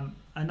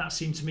 And that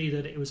seemed to me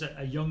that it was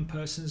a young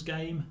person's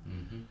game.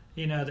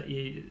 That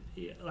you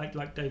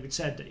like David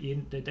said,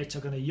 that they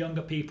took on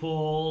younger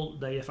people.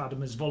 They have had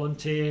them as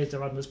volunteers,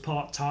 they've had them as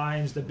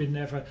part-times, they've been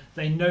there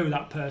they know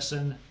that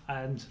person,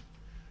 and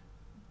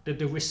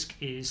the risk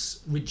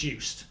is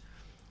reduced.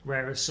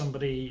 Whereas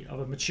somebody of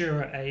a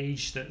mature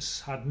age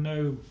that's had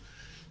no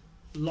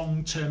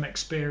long-term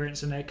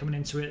experience and they're coming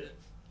into it,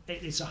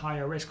 it's a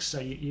higher risk, so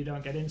you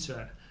don't get into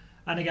it.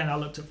 And again, I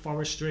looked at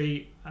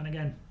forestry, and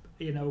again,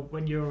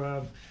 when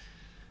you're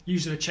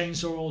using a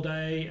chainsaw all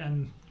day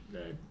and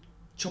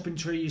chopping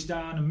trees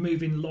down and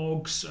moving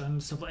logs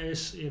and stuff like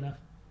this,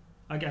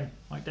 again,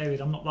 like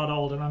David, I'm not that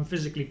old and I'm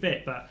physically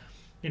fit, but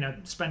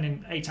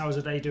spending 8 hours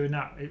a day doing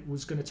that, it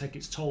was going to take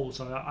its toll.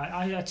 So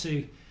I had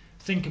to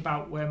think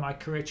about where my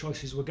career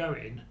choices were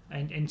going,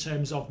 and in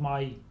terms of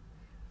my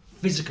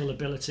physical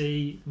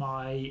ability,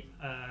 my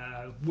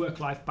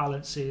work-life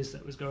balances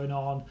that was going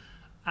on,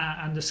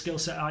 and the skill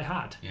set I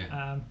had,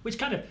 which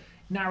kind of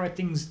narrowed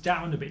things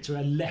down a bit to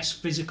a less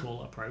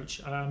physical approach,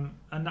 and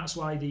that's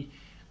why the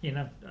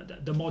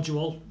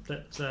module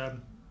that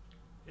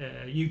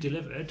you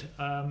delivered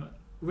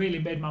really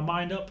made my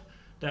mind up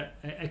that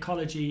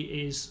ecology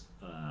is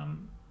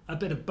a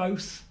bit of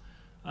both.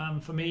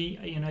 For me,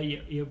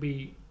 you'll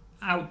be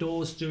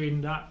outdoors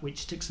doing that,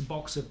 which ticks the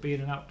box of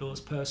being an outdoors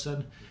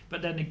person,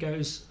 but then it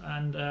goes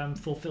and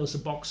fulfills the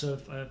box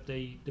of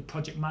the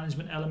project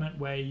management element,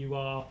 where you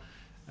are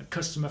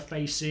customer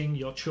facing,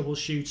 you're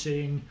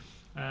troubleshooting,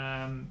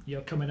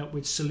 you're coming up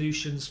with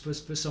solutions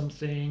for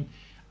something,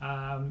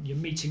 you're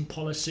meeting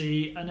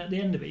policy, and at the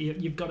end of it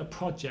you've got a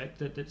project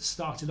that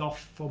started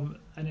off from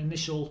an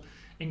initial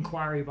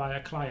inquiry by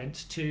a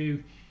client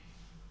to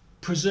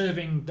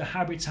preserving the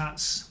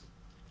habitats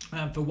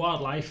for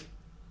wildlife,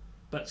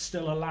 but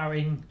still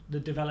allowing the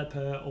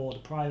developer or the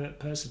private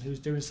person who's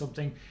doing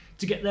something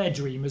to get their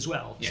dream as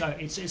well. So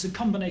it's a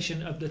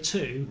combination of the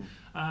two,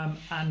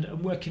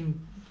 and working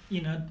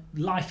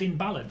life in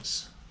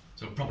balance.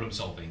 So problem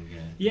solving.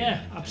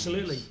 Yeah,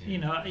 absolutely.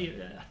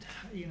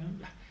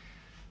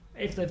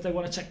 If they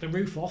want to take the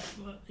roof off,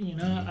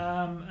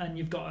 and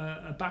you've got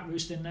a bat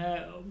roost in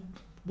there,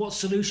 what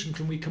solution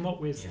can we come up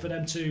with for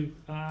them to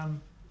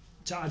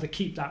either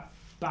keep that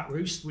bat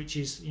roost, which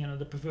is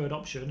the preferred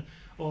option,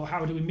 or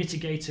how do we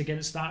mitigate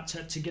against that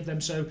to give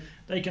them so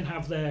they can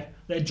have their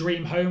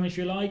dream home, if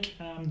you like,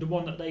 the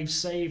one that they've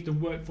saved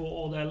and worked for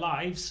all their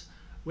lives,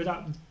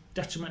 without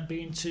detriment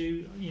being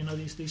to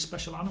these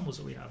special animals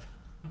that we have.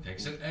 Okay,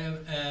 so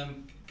go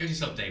to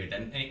yourself, David.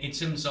 Then, in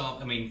terms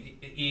of,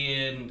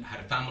 Ian had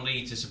a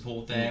family to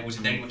support there. Was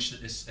it very much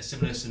a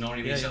similar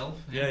scenario yourself?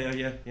 Yeah.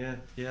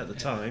 At the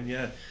time,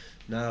 yeah.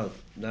 Now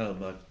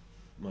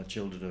my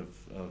children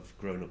have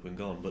grown up and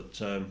gone,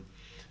 but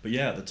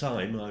yeah, at the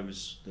time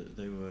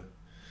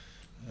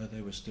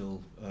they were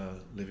still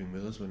living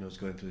with us when I was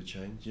going through the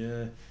change.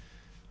 Yeah.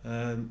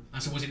 And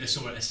so was it a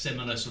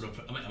similar sort of,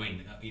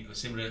 a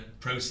similar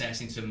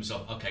process in terms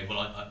of, okay, well,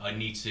 I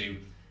need to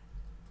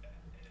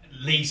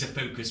laser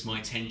focus my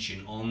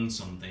attention on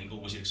something, or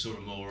was it sort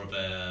of more of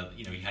a,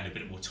 you had a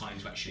bit more time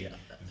to actually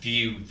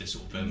view the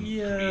sort of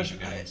careers you're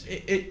going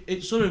into?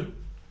 It sort of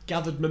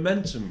gathered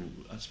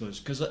momentum, I suppose,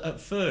 because at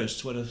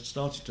first when I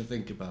started to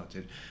think about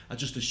it, I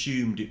just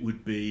assumed it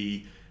would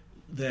be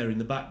there in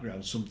the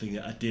background, something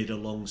that I did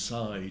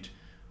alongside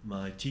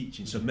my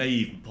teaching. So may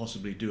even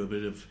possibly do a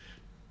bit of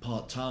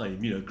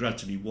part-time,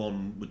 gradually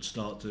one would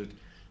start to,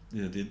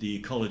 the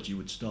ecology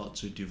would start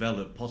to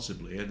develop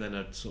possibly, and then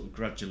I'd sort of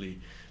gradually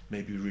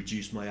maybe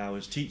reduce my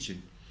hours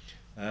teaching.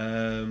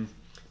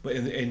 But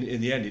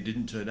in the end, it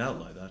didn't turn out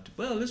like that.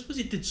 Well, I suppose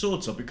it did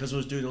sort of, because I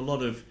was doing a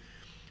lot of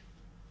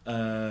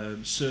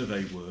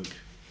survey work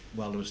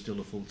while I was still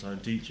a full-time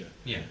teacher.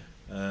 Yeah.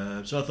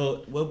 So I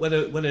thought, well,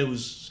 when I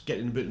was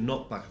getting a bit of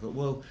knockback, I thought,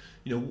 well,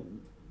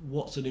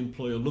 what's an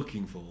employer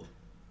looking for?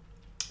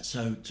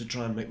 So to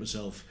try and make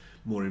myself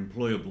more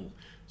employable.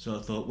 So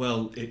I thought,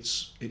 well,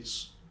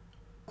 it's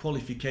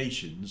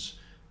qualifications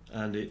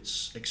and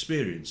it's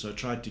experience. So I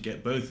tried to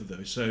get both of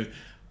those. So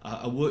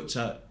I worked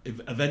out,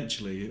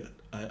 eventually,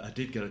 I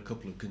did get a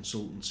couple of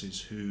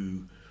consultancies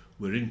who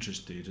were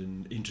interested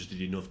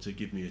enough to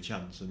give me a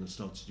chance, and I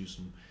started to do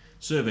some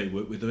survey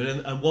work with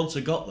them. And once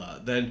I got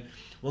that, then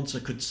once I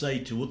could say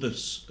to other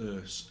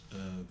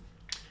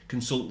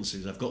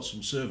consultancies, I've got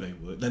some survey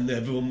work, then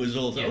everyone was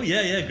all, oh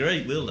yeah,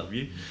 great, we'll have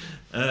you.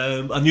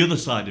 And the other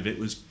side of it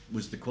was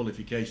the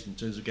qualification in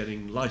terms of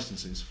getting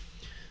licenses.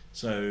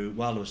 So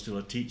while I was still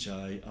a teacher,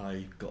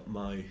 I got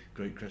my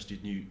Great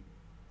Crested Newt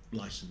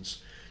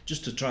license,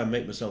 just to try and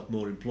make myself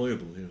more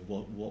employable.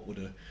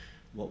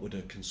 What would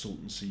a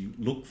consultancy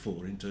look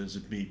for in terms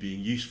of me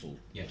being useful?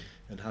 Yeah.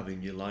 And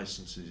having your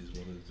licenses is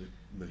one of the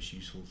most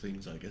useful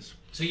things, I guess.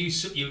 So you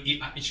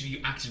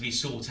actively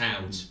sought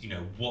out,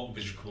 what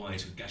was required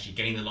to actually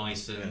gain the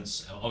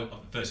license. Yeah.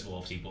 First of all,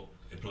 obviously, what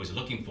employers are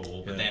looking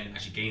for, but then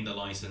actually gain the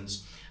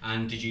license.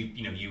 And did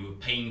you were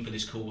paying for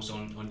this course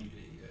on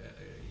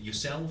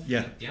yourself?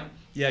 Yeah.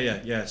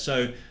 Yeah.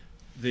 So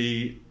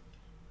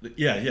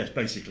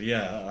basically,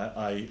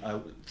 I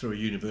through a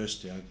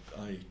university,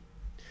 I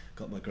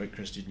got my Great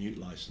Crested Newt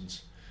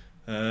license,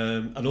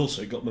 and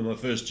also got my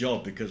first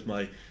job, because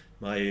my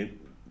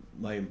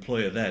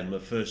employer then, my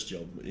first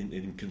job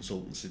in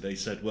consultancy, they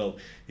said, well,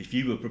 if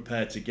you were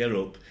prepared to get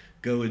up,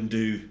 go and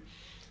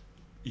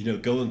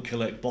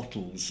collect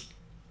bottles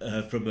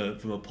from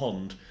a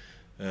pond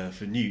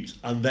for newt,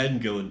 and then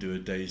go and do a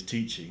day's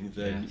teaching,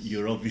 then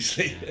you're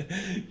obviously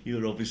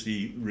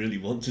really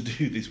want to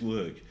do this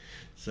work.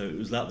 So it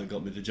was that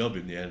got me the job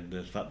in the end,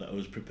 the fact that I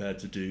was prepared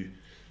to do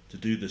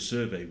the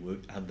survey work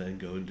and then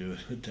go and do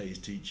a day's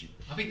teaching.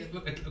 I think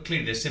that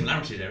clearly there's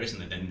similarity there, isn't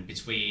there, then,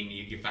 between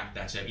the fact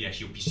that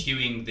yes, you're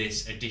pursuing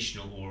this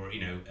additional or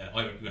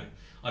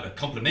either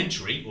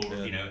complementary or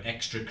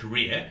extra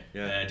career,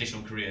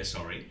 additional career,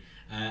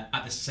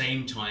 at the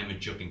same time as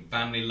juggling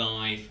family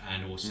life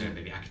and also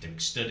maybe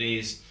academic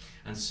studies.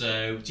 And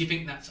so, do you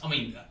think that's? I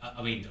mean,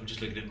 I'm just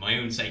looking at my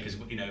own sake, as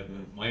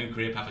my own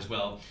career path as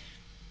well.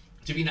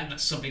 Do you think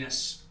that's something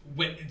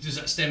does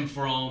that stem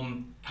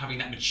from having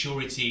that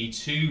maturity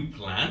to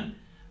plan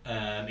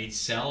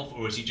itself,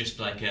 or is it just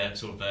like a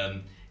sort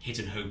of hit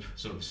and hope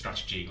sort of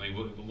strategy? I mean,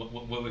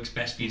 what works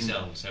best for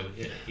yourself? So,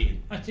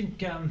 Ian. I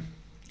think,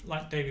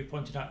 like David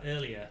pointed out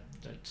earlier,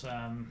 that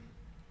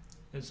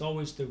there's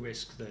always the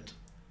risk that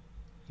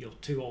you're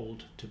too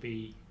old to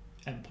be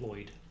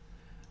employed.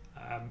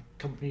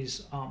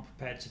 Companies aren't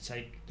prepared to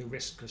take the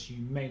risk because you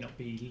may not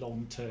be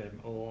long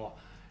term, or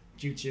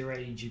due to your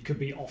age you could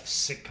be off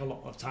sick a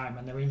lot of time,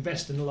 and they're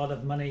investing a lot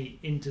of money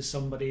into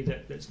somebody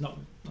that's not,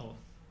 or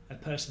a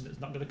person that's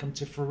not going to come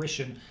to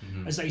fruition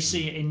as they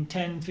see it in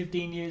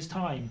 10-15 years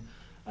time.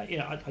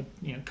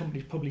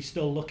 Companies probably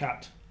still look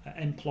at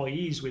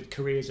employees with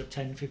careers of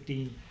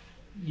 10-15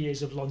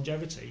 years of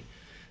longevity.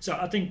 So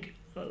I think,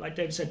 like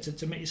David said,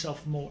 to make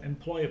yourself more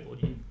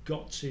employable, you've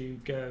got to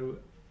go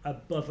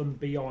above and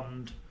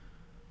beyond.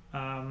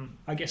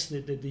 I guess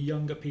the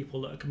younger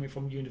people that are coming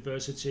from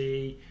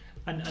university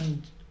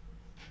and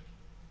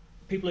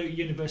people at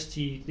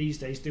university these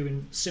days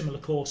doing similar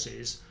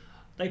courses,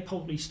 they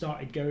probably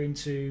started going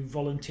to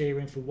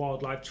volunteering for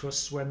wildlife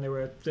trusts when they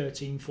were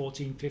 13,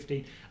 14,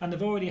 15, and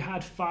they've already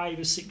had 5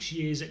 or 6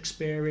 years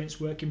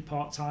experience working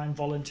part-time,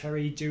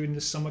 voluntary, doing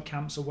the summer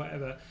camps or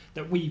whatever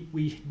that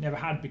we never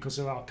had because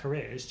of our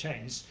careers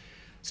changed.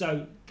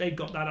 So they've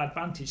got that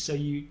advantage. So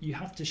you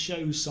have to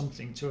show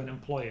something to an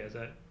employer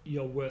that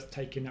you're worth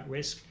taking that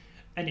risk.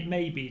 And it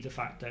may be the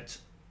fact that,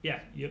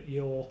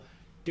 you're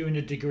doing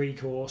a degree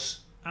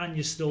course and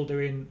you're still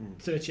doing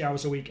 30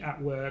 hours a week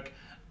at work,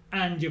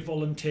 and you're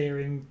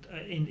volunteering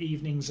in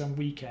evenings and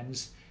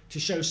weekends, to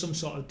show some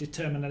sort of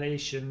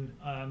determination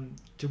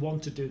to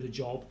want to do the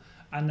job,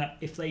 and that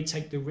if they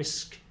take the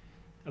risk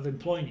of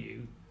employing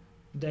you,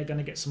 they're going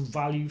to get some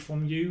value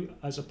from you,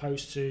 as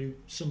opposed to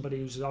somebody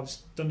who's, I've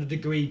done a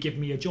degree, give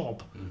me a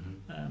job.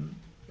 I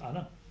don't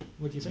know.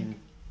 What do you think?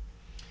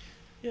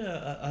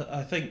 Yeah,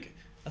 I think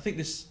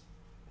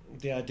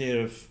the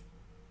idea of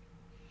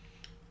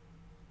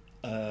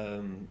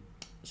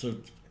sort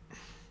of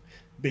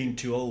being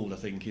too old, I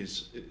think,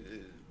 is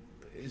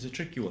a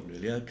tricky one,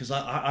 really, because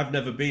I've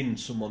never been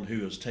someone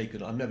who has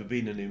taken. I've never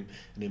been an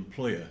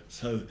employer,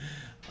 so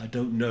I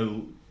don't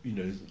know,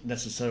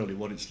 necessarily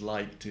what it's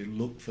like to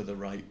look for the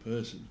right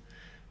person.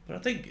 But I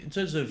think in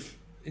terms of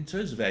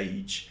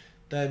age,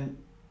 then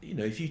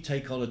if you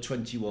take on a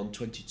 21,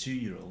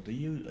 22-year-old, are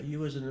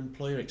you as an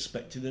employer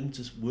expecting them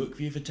to work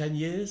for you for 10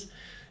 years?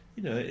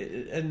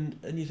 And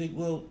you think,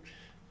 well,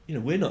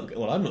 we're not.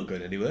 Well, I'm not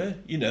going anywhere.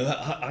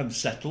 I'm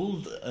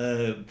settled.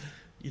 I've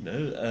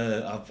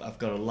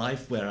got a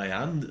life where I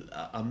am.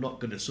 I'm not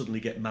going to suddenly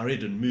get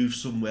married and move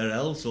somewhere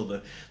else, or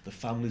the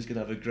family's going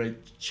to have a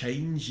great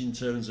change in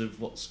terms of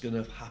what's going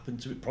to happen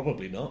to it.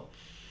 Probably not.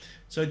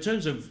 So in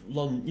terms of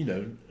long,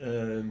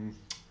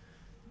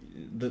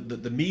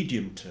 the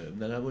medium term,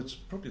 then I would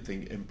probably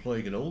think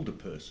employing an older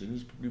person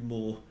is probably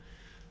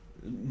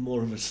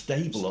more of a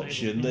stable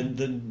option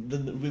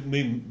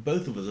than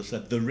both of us have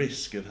said. The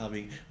risk of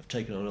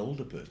taking on an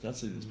older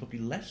person, it's probably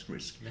less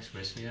risk. Less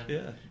risk,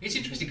 yeah. It's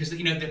interesting because the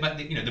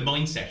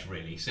mindset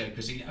really. So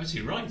because you're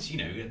absolutely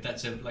right.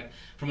 That's like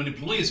from an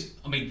employer's.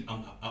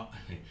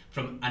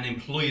 From an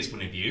employer's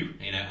point of view,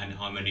 and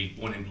I'm only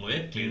one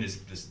employer. Clearly,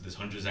 there's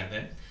hundreds out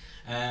there.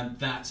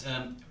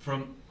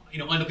 From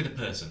I look at the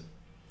person.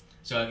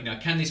 So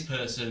can this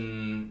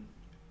person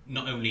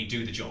not only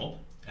do the job,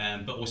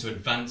 but also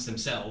advance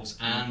themselves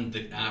and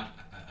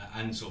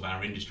and sort of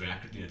our industry,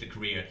 the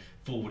career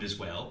forward as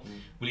well.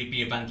 Will it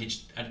be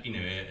advantage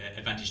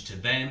to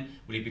them?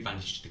 Will it be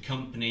advantage to the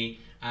company?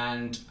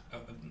 And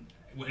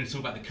when it's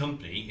all about the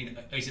company,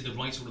 is it the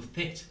right sort of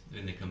fit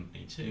within the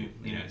company too?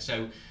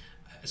 So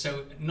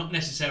not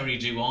necessarily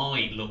do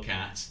I look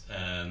at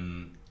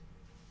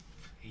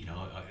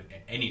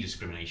any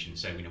discrimination.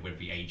 So whether it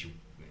be age or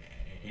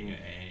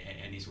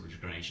any sort of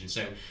discrimination.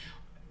 So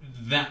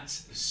that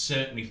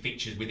certainly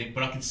features with it,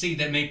 but I can see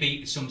there may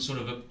be some sort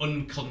of an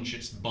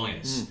unconscious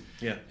bias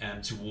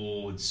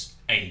towards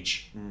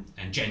age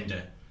and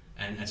gender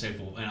and so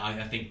forth. And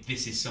I think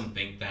this is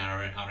something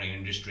that our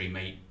industry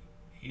may,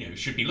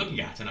 should be looking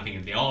at, and I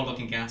think they are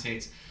looking at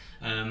it.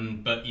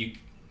 But it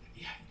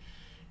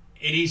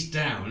is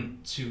down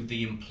to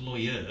the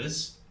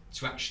employers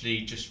to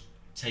actually just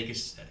take a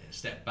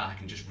step back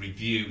and just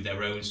review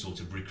their own sort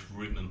of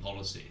recruitment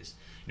policies.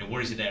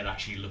 What is it they're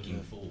actually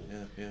looking for?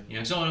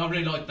 So I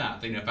really like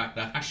that. The fact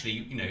that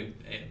actually,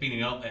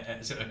 being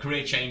a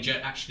career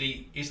changer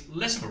actually is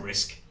less of a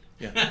risk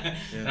than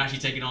actually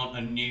taking on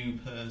a new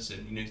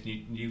person.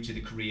 New to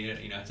the career.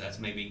 That's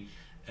maybe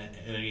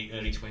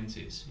early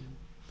 20s.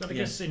 But I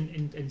guess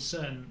in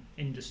certain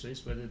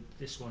industries, whether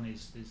this one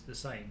is the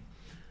same,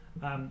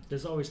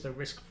 there's always the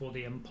risk for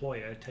the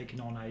employer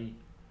taking on a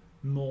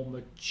more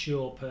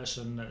mature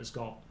person that has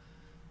got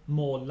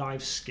more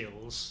life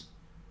skills,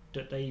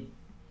 that they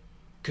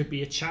could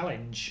be a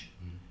challenge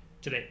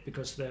to it,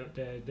 because they're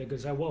going to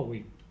say, well,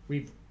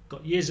 we've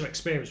got years of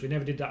experience, we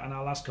never did that in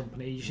our last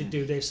company, you should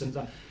do this and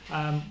that.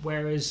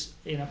 Whereas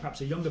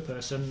perhaps a younger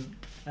person,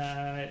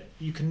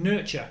 you can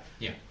nurture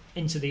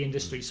into the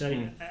industry.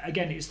 So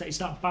again, it's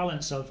that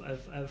balance of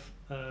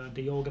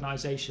the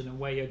organisation and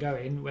where you're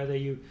going, whether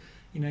you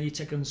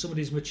take on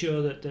somebody who's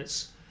mature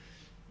that's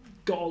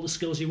got all the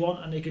skills you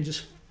want and they can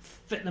just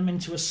fit them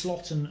into a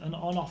slot and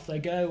on off they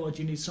go, or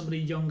do you need somebody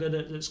younger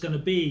that's going to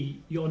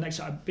be your next?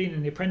 I've been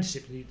in the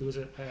apprenticeship, there was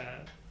a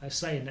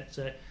saying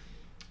that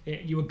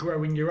you were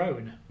growing your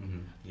own.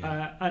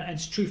 And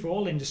it's true for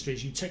all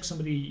industries. You take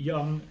somebody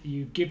young,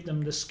 you give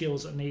them the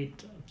skills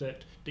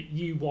that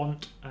you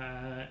want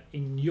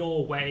in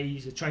your way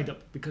to train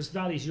up, because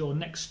that is your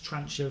next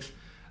tranche of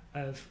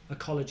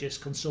ecologists,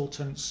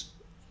 consultants,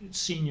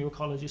 senior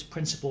ecologists,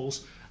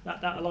 principals.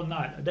 That along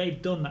that,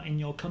 they've done that in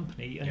your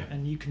company,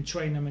 and you can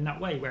train them in that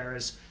way.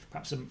 Whereas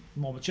perhaps a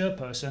more mature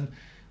person,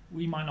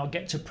 we might not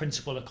get to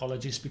principal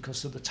ecologists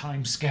because of the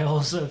time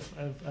scales of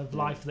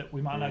life that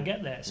we might not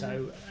get there.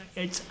 So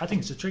I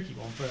think it's a tricky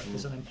one for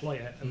as an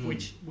employer, of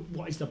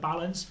what is the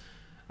balance.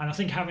 And I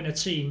think having a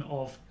team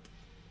of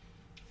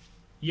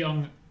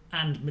young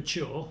and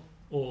mature,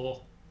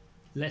 or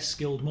less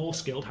skilled, more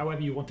skilled,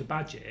 however you want to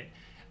badge it,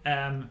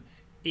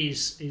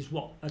 is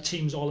what a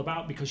team's all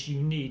about, because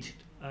you need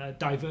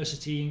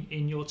diversity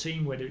in your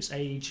team, whether it's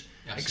age,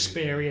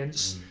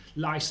 experience,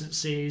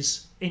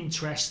 licenses,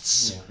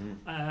 interests.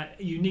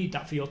 You need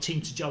that for your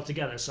team to gel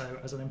together. So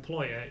as an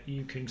employer,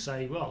 you can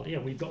say, well,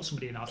 we've got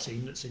somebody in our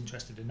team that's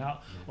interested in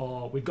that,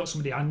 or we've got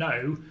somebody I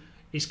know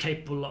is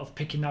capable of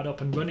picking that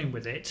up and running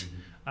with it,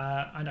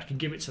 and I can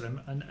give it to them,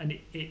 and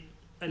it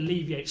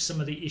alleviates some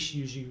of the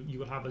issues you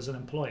will have as an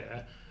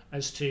employer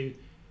as to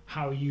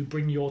how you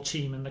bring your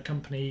team and the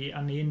company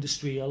and the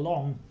industry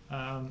along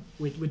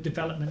with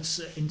developments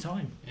in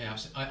time. Yeah,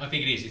 I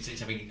think it is.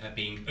 It's having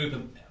being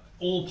open,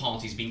 all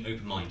parties being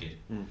open-minded.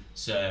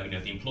 So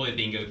the employer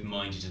being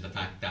open-minded to the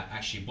fact that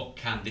actually, what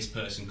can this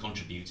person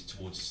contribute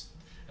towards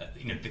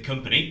the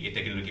company, if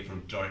they're going to look at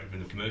it directly from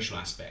the commercial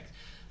aspect,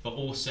 but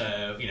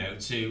also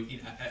to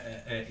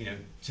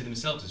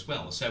themselves as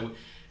well. So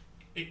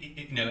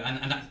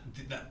and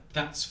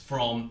that's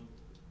from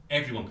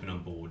everyone coming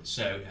on board.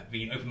 So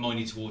being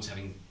open-minded towards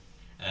having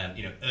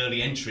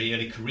early entry,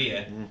 early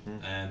career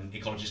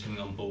ecologists coming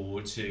on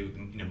board to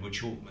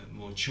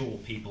mature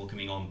people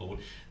coming on board.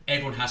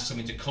 Everyone has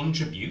something to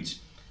contribute,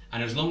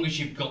 and as long as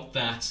you've got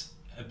that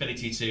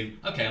ability to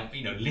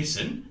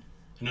listen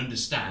and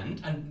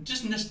understand and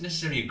just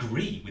necessarily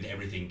agree with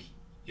everything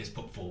is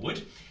put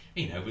forward,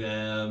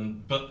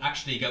 but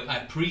actually go, I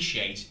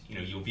appreciate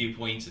your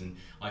viewpoint, and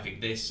I think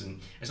this, and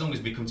as long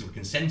as we come to a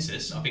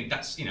consensus, I think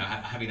that's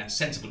having that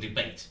sensible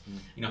debate.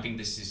 I think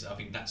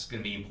that's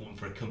going to be important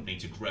for a company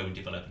to grow and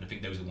develop, and I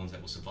think those are the ones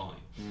that will survive.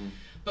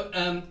 But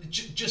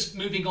just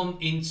moving on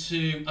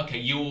into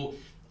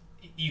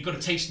you've got a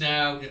taste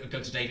now.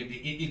 Go to David.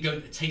 You've got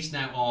a taste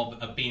now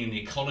of being an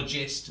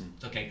ecologist.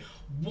 Okay,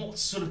 what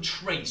sort of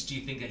traits do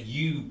you think that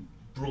you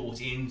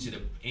brought into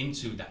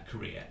that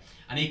career?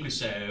 And equally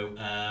so,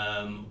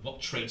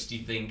 what traits do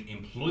you think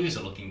employers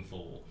are looking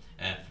for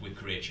with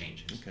career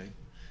changes? Okay.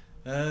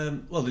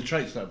 Well, the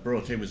traits that I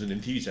brought in was an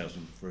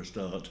enthusiasm for a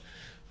start,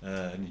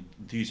 an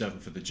enthusiasm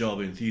for the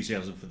job,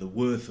 enthusiasm for the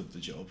worth of the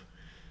job,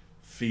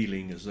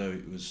 feeling as though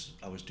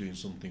I was doing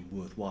something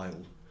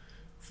worthwhile,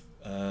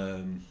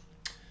 and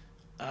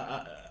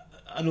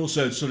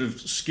also sort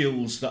of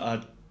skills that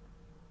I'd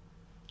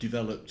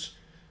developed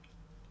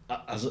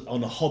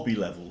on a hobby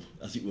level,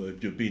 as it were,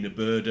 being a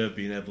birder,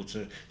 being able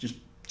to just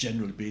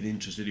generally being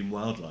interested in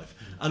wildlife,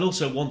 and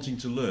also wanting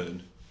to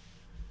learn.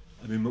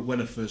 I mean,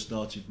 when I first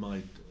started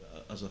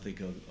as I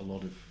think a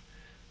lot of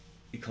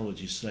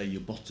ecologists say,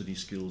 your botany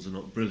skills are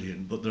not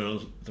brilliant, but they're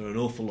an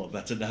awful lot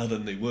better now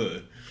than they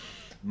were,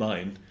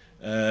 mine.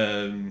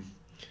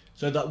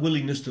 So that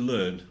willingness to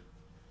learn,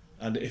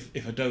 and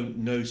if I don't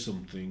know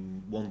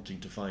something,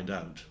 wanting to find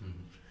out.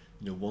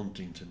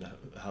 Wanting to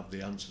have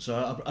the answer.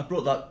 So I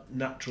brought that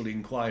natural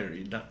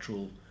inquiry,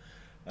 natural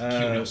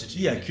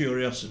curiosity.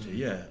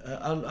 Curiosity,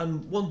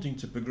 and wanting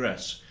to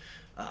progress.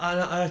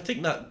 And I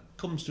think that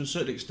comes to a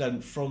certain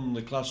extent from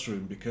the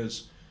classroom,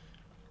 because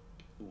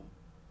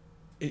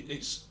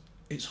it's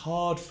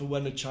hard for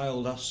when a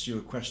child asks you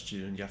a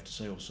question and you have to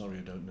say, "Oh, sorry,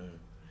 I don't know."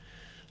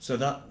 So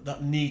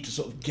that need to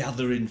sort of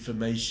gather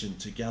information,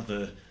 to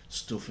gather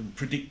stuff, and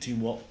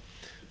predicting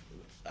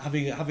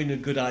having a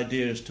good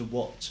idea as to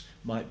what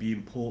might be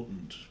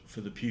important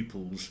for the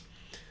pupils,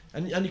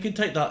 and you can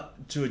take that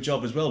to a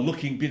job as well.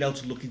 Being able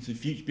to look into the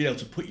future, being able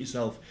to put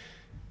yourself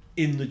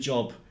in the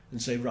job and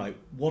say, right,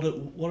 what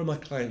are my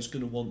clients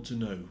going to want to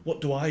know?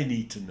 What do I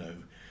need to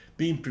know?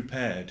 Being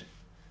prepared,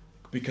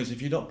 because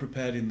if you're not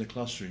prepared in the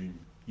classroom,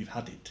 you've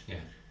had it.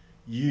 Yeah.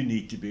 You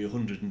need to be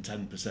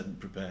 110%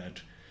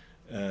 prepared,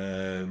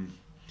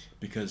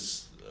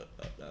 because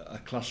a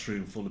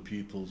classroom full of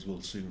pupils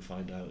will soon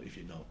find out if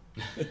you're not.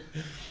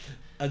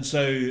 And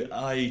so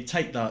I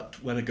take that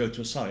when I go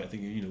to a site. I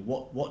think,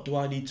 what do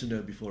I need to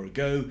know before I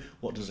go?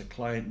 What does a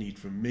client need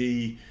from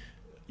me?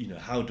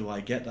 How do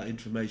I get that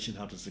information?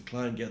 How does the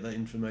client get that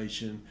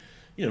information?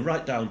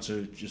 Right down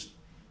to just,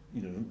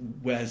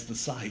 where's the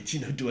site?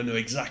 Do I know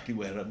exactly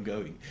where I'm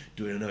going?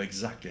 Do I know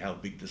exactly how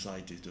big the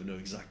site is? Do I know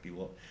exactly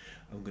what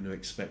I'm going to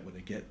expect when I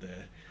get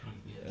there?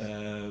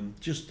 Yes.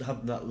 Just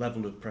having that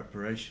level of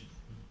preparation.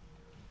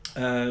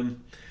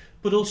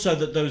 But also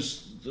that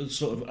those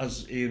sort of,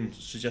 as Ian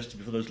suggested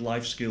before, those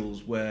life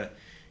skills where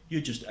you're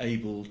just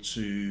able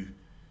to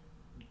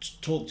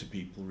talk to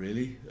people,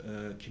 really,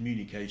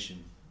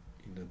 communication,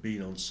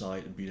 being on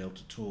site and being able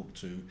to talk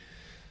to,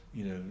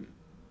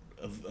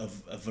 a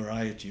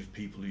variety of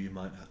people who you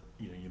might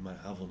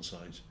have on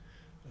site,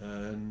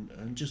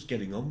 and just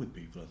getting on with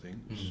people. I think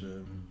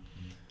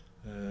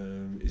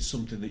is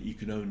something that you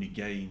can only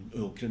gain,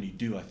 or can only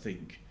do, I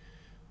think,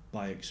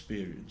 by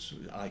experience.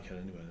 I can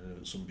anyway. I know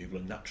that some people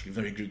are naturally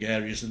very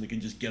gregarious and they can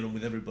just get on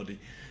with everybody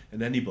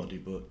and anybody,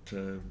 but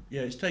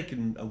it's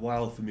taken a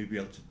while for me to be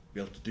able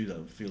to do that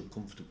and feel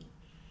comfortable.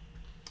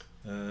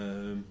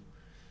 I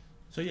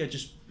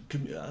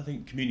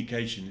think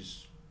communication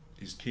is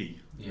key,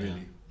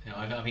 really. Yeah,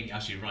 I think you're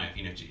absolutely right.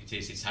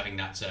 It's having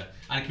that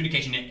and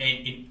communication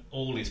in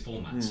all its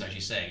formats, as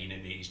you say.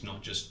 It's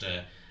not just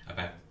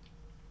about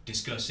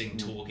discussing,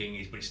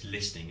 talking, but it's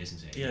listening,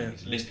 isn't it? Yeah.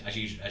 It's listening, as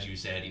you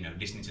said.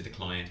 Listening to the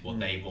client, what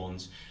they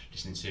want,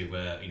 listening to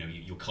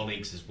your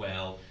colleagues as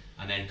well,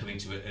 and then coming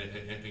to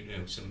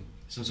some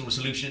sort of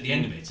solution at the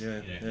end of it.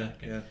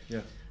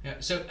 Yeah.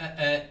 So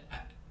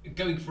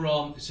going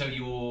from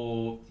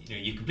you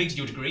completed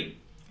your degree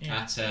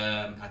at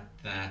the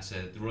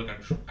Royal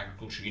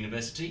Agricultural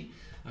University.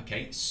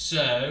 Okay,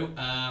 so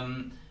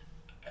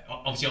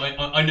obviously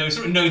I know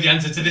the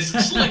answer to this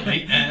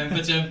slightly,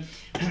 but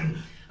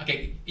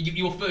okay,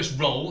 your first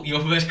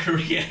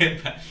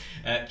career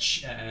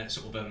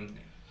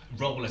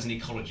role as an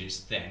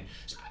ecologist then.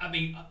 So, I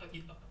mean,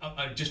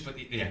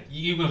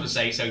 you were to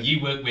say, so you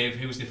worked with,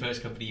 who was the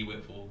first company you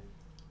worked for?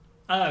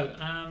 God.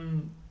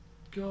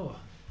 Do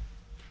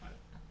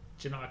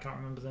you know, I can't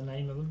remember the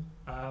name of them.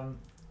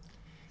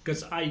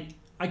 Because I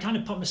kind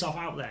of put myself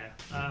out there,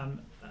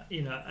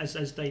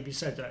 as David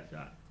said,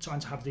 trying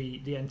to have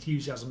the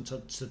enthusiasm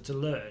to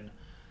learn.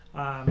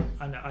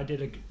 And I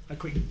did a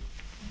quick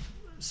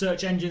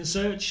search engine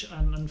search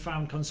and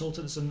found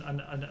consultants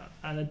and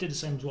I did the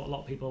same as what a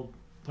lot of people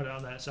put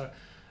out there. So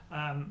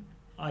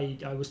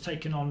I was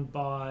taken on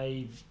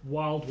by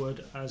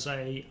Wildwood as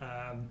a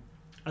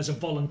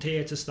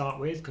volunteer to start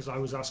with, because I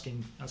was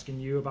asking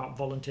you about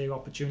volunteer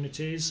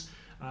opportunities,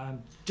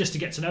 just to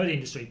get to know the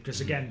industry,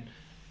 because again,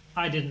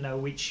 I didn't know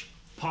which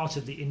part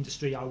of the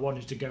industry I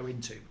wanted to go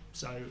into.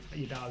 So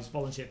I was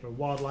volunteer for a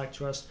wildlife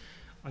trust,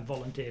 I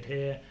volunteered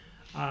here,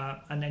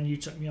 and then you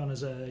took me on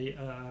as a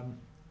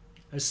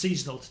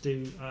seasonal to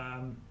do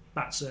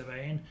bat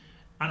surveying,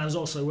 and I was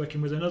also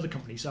working with another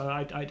company. So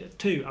I did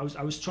two.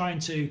 I was trying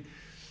to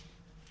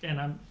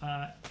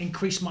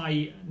increase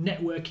my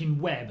networking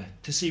web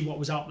to see what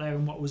was out there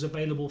and what was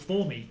available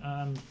for me,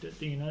 and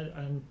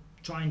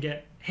try and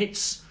get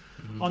hits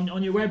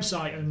on your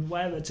website and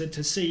wherever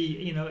to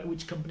see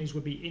which companies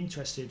would be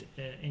interested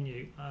in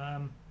you.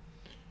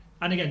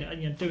 And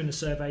again, doing the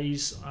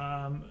surveys,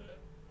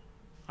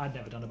 I'd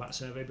never done a bat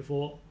survey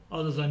before,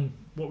 other than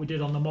what we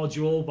did on the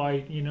module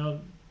by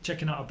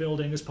checking out a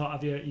building as part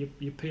of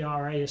your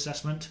PRA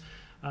assessment.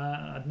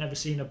 I'd never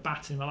seen a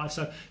bat in my life,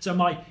 so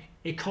my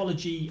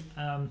ecology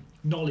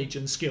knowledge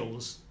and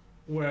skills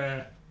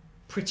were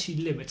pretty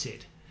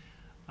limited.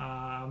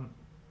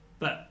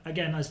 But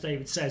again, as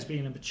David says,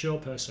 being a mature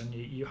person,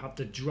 you have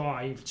the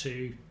drive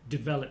to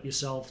develop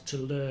yourself, to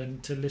learn,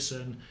 to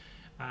listen,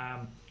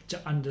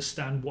 to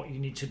understand what you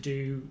need to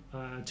do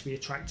to be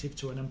attractive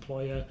to an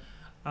employer.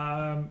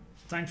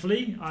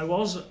 Thankfully, I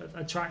was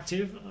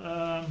attractive.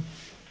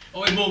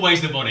 In more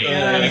ways than one. I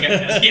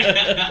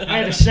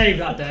had a shave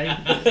that day.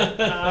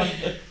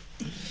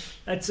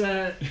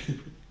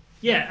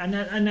 And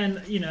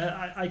then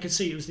I could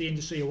see it was the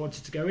industry I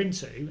wanted to go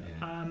into.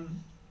 Yeah.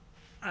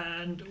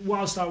 And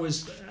whilst I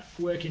was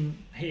working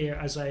here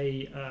as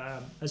a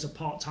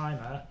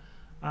part-timer,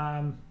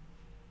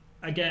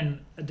 again,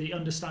 the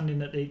understanding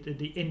that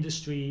the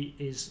industry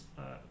is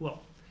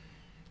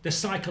the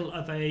cycle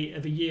of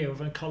a year of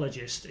an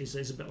ecologist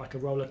is a bit like a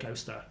roller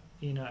coaster.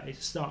 It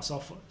starts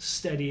off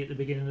steady at the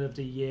beginning of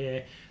the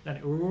year, then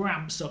it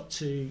ramps up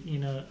to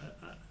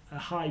a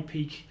high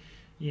peak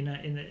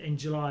in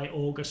July,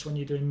 August, when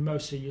you're doing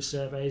most of your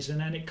surveys,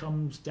 and then it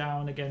comes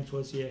down again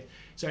towards the year.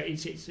 So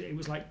it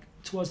was like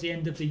towards the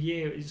end of the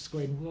year, it's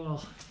going,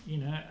 well,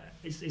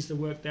 is the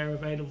work there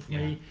available for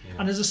me? Yeah.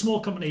 And as a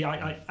small company,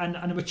 and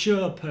a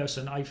mature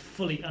person, I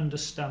fully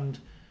understand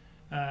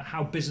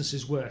how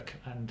businesses work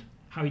and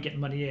how you get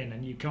money in,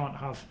 and you can't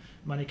have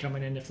money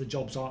coming in if the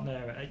jobs aren't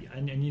there,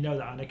 and you know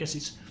that. And I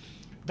guess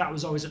that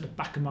was always at the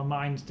back of my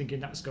mind, thinking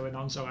that's going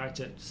on, so I had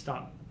to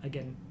start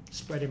again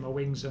spreading my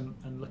wings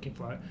and looking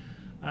for it,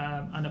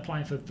 and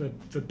applying for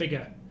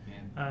bigger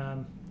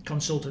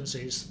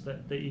consultancies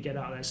that you get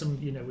out there. Some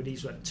with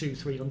these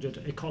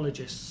 200-300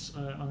 ecologists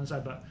on the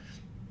side, but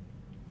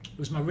it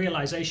was my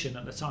realization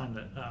at the time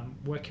that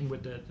working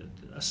with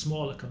a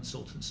smaller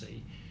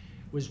consultancy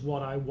was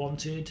what I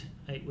wanted.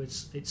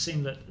 It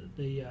seemed that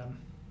the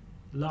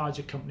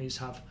larger companies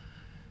have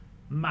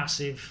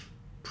massive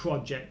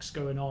projects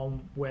going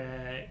on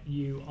where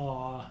you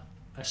are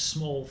a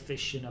small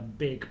fish in a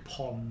big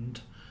pond,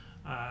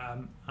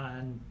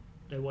 and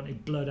they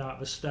wanted blood out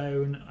of a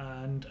stone,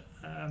 and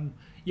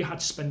you had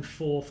to spend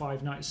 4 or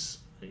 5 nights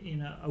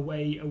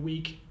away a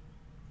week,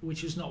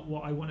 which is not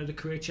what I wanted a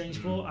career change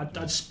for.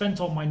 I'd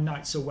spent all my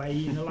nights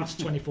away in the last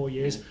 24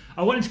 years.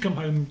 I wanted to come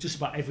home just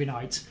about every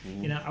night.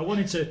 I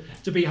wanted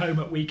to be home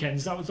at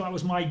weekends. That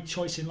was my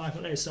choice in life.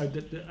 So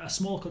a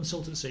small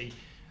consultancy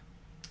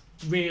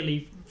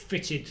really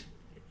fitted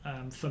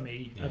for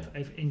me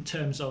in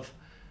terms of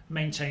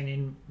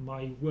maintaining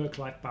my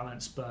work-life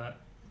balance, but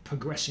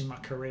progressing my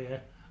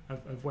career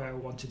of where I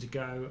wanted to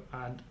go.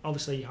 And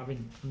obviously,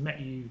 having met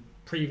you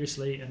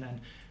previously, and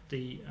then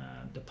the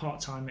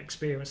part-time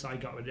experience that I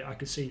got with it, I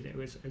could see that it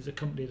was a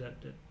company that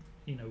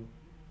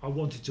I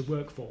wanted to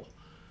work for,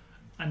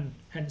 and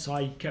hence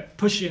I kept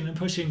pushing and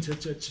pushing to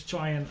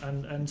try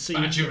and see.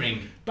 Well, we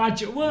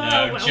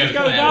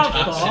go that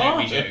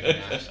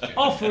far.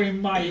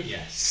 Offering my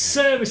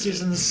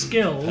services and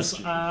skills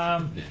in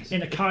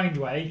a kind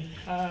way,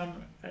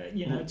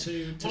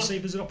 to see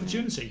if there's an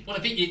opportunity. Well, I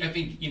think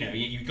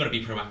you've got to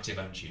be proactive,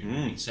 haven't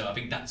you? So I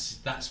think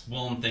that's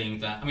one thing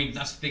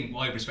that's the thing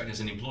I respect as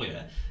an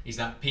employer, is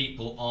that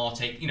people are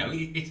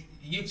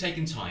you've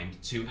taken time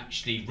to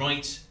actually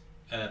write,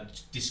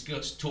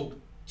 discuss, talk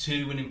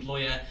to an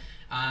employer,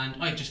 and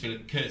I just feel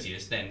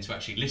courteous then to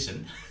actually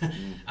listen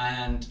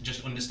and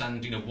just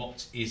understand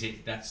what is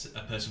it that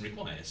a person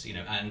requires,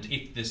 and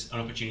if there's an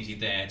opportunity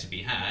there to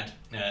be had,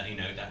 that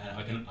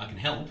I can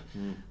help.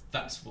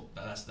 That's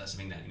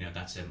something that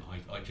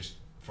I just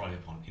thrive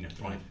upon.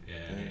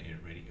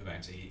 Really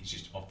about it. It's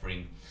just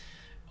offering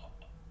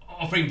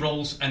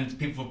roles and for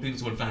people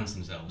to advance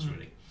themselves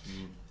really.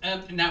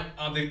 Now,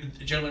 the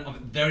gentlemen,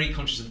 I'm very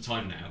conscious of the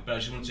time now, but I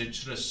just wanted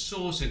to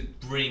sort of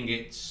bring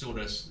it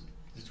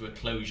to a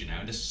closure now.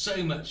 And there's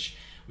so much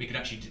we could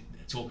actually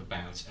talk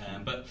about,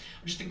 but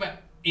I'm just thinking about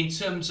in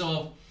terms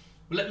of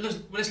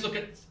let's look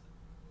at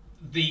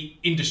the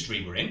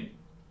industry we're in.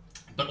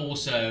 but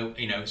also,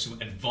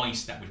 some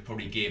advice that we'd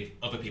probably give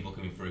other people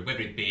coming through,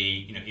 whether it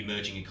be,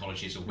 emerging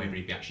ecologists or whether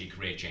it be actually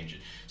career changers.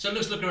 So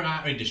let's look at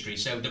our industry.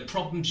 So the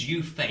problems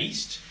you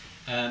faced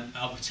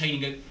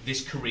obtaining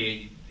this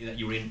career that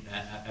you're in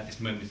at this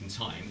moment in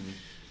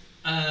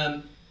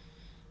time,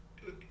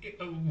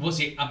 was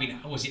it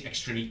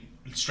extremely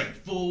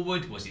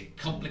straightforward? Was it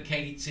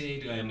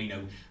complicated?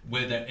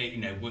 Was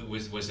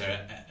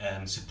there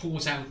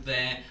support out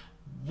there?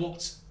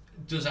 What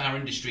does our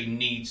industry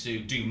need to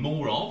do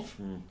more of,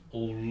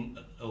 or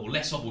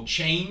less of, or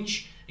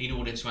change in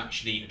order to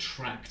actually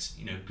attract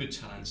good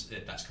talents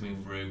that's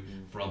coming through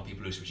from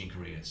people who are switching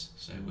careers?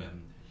 So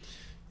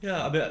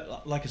yeah, I mean,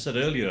 like I said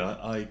earlier,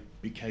 I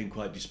became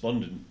quite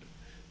despondent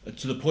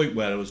to the point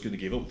where I was going to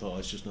give up. Thought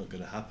it's just not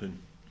going to happen,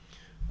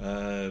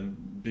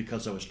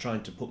 because I was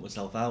trying to put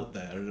myself out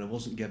there and I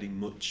wasn't getting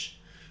much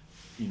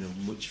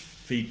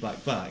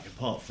feedback back,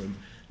 apart from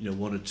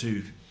one or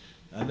two,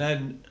 and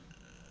then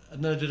I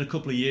did a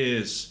couple of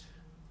years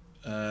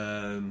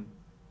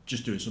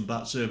just doing some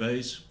bat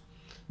surveys,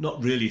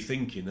 not really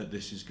thinking that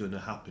this is going to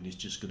happen. It's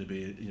just going to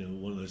be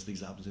one of those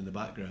things that happens in the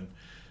background,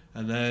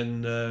 and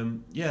then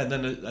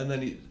and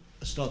then it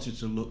started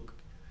to look,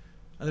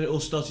 and then it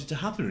all started to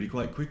happen really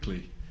quite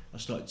quickly.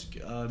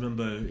 I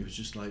remember it was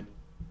just like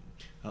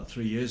about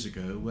 3 years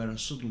ago where I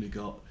suddenly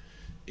got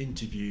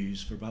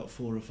interviews for about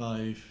 4 or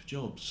 5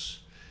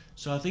 jobs.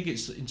 So I think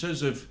it's in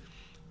terms of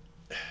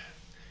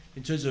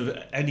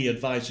any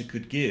advice I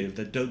could give,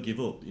 that don't give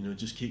up.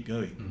 Just keep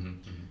going.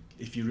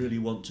 If you really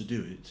want to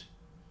do it,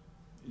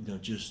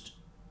 just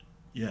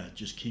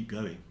keep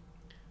going,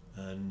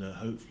 and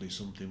hopefully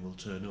something will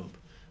turn up.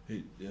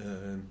 It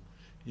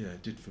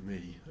did for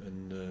me,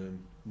 and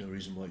no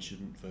reason why it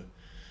shouldn't for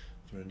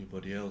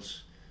anybody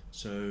else.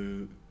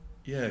 So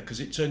yeah, because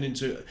it turned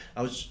into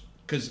a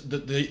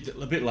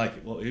bit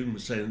like what Ian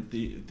was saying.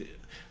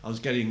 I was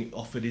getting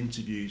offered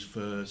interviews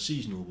for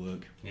seasonal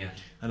work. Yeah.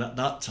 And at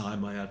that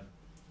time, I had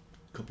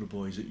a couple of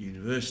boys at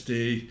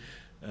university.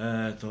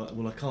 Thought,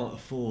 well, I can't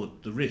afford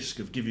the risk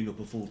of giving up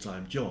a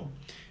full-time job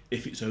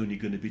if it's only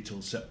going to be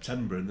till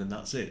September, and then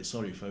that's it.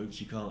 Sorry,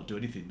 folks, you can't do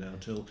anything now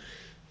till.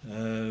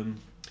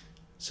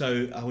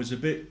 So I was a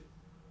bit.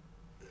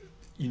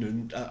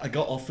 I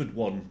got offered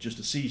one, just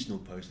a seasonal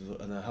post,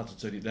 and I had to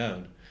turn it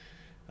down.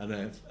 And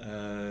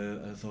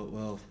I thought,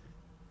 well,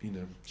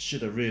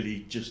 should I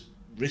really just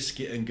risk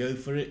it and go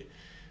for it,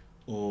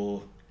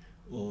 or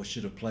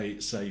should I play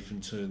it safe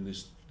and turn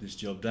this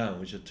job down,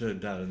 which I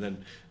turned down. And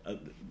then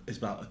it's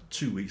about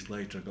 2 weeks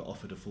later I got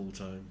offered a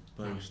full-time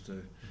post.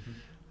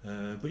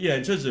 But yeah,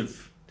 in terms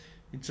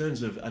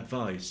of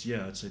advice,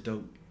 yeah, I'd say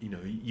don't.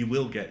 You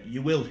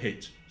will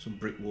hit some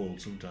brick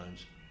walls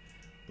sometimes,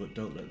 but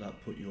don't let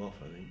that put you off.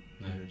 I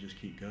think just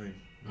keep going.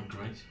 Oh,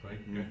 great.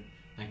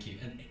 Thank you.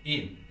 And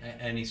Ian,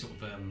 any sort of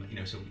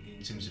so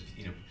in terms of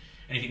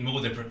anything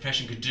more the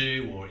profession could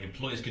do, or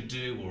employers could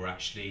do, or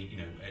actually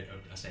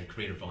I say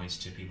career advice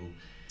to people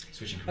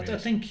switching careers? I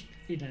think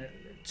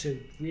to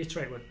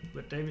reiterate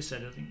what David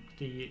said, I think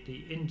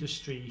the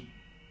industry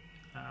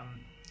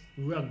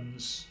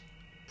runs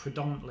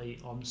predominantly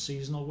on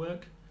seasonal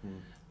work,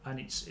 and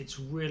it's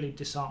really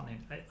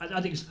disheartening.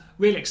 I think it's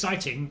really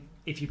exciting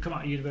if you come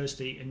out of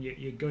university and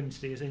you're going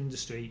into this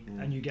industry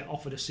and you get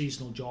offered a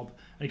seasonal job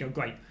and you go,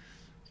 great,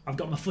 I've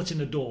got my foot in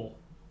the door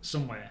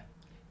somewhere,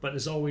 but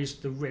there's always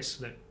the risk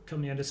that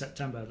come the end of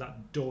September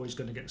that door is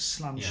going to get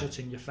slammed shut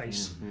in your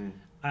face,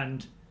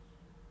 and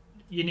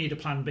you need a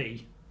plan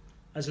B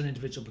as an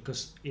individual,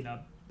 because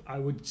I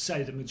would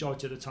say the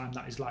majority of the time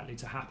that is likely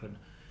to happen,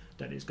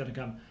 that it's going to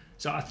come.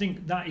 So I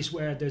think that is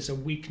where there's a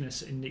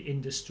weakness in the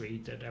industry,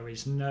 that there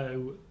is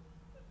no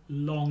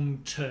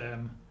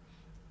long-term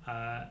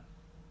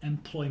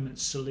employment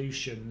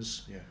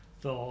solutions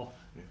for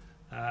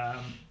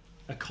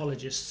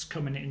ecologists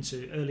coming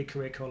into early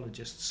career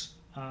ecologists,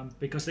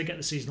 because they get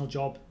the seasonal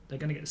job, they're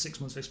going to get the 6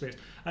 months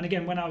experience. And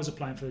again, when I was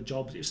applying for a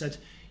job, it said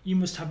you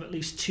must have at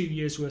least 2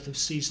 years worth of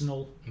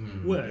seasonal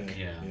work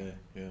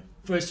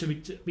for us to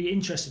be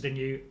interested in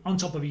you, on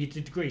top of your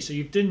degree. So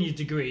you've done your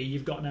degree,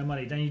 you've got no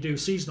money, then you do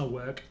seasonal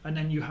work, and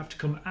then you have to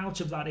come out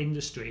of that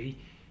industry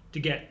to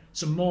get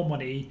some more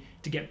money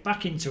to get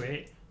back into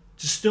it,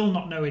 to still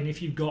not knowing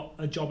if you've got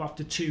a job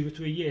after 2 or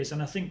 3 years.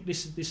 And I think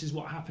this is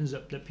what happens,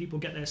 that people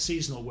get their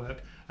seasonal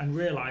work and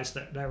realise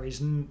that there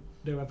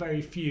are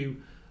very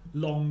few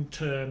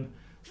long-term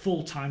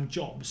full-time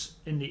jobs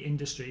in the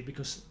industry,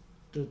 because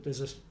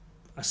there's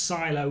a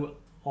silo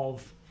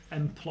of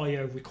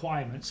employer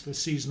requirements for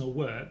seasonal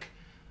work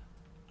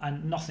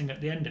and nothing at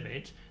the end of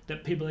it,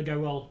 that people go,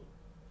 well,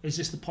 is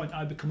this the point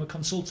I become a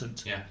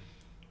consultant? Yeah.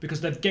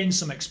 Because they've gained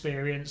some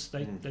experience,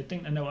 they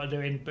think they know what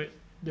they're doing, but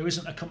there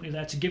isn't a company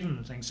there to give them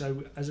the thing.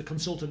 So as a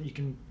consultant, you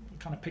can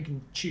kind of pick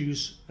and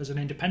choose, as an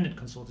independent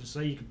consultant, so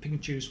you can pick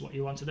and choose what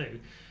you want to do.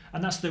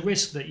 And that's the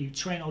risk, that you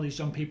train all these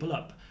young people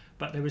up,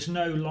 but there is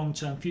no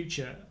long-term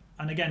future.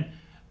 And again,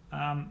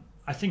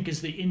 I think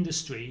as the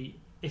industry,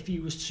 if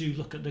you was to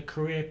look at the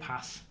career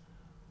path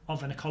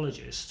of an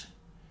ecologist,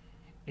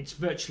 it's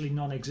virtually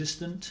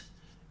non-existent.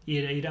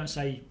 You don't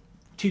say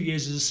 2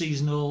 years as a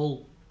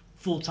seasonal,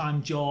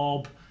 full-time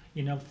job,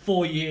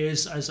 4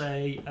 years as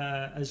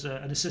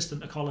an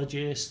assistant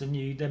ecologist, and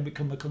you then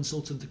become a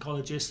consultant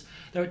ecologist.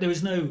 There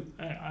is no,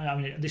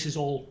 this is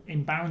all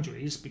in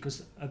boundaries because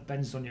it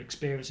depends on your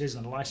experiences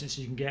and the licenses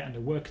you can get and the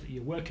work that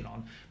you're working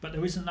on. But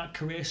there isn't that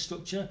career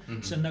structure,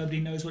 so nobody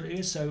knows what it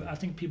is. So I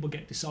think people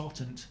get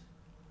disheartened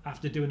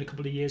after doing a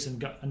couple of years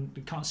and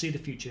can't see the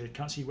future,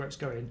 can't see where it's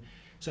going.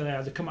 So they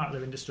either come out of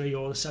their industry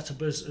or they're set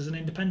up as an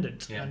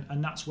independent,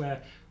 and that's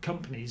where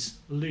companies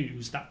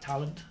lose that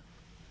talent.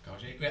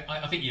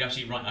 I think you're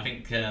absolutely right. I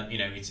think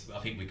I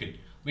think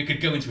we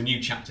could go into a new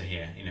chapter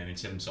here. In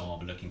terms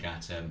of looking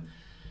at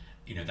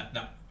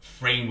that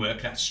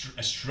framework, a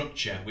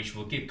structure which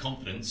will give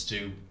confidence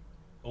to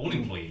all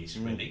employees,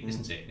 really,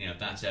 isn't it?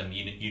 That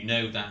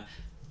that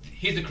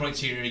here's the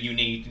criteria you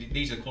need.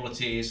 These are the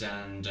qualities,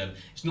 and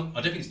it's not.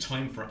 I don't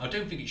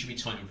think it should be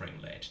time frame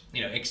led.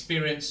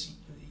 Experience.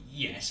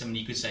 Yes,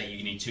 you could say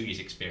you need 2 years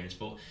experience,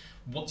 but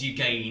what do you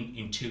gain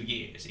in 2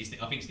 years?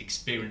 I think the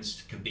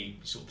experience can be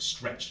sort of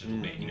stretched a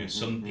little bit.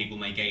 Some people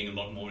may gain a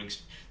lot more,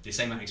 the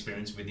same amount of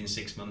experience within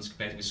 6 months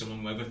compared with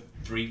someone over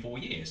 3-4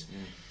 years.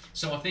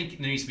 So I think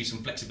there needs to be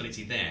some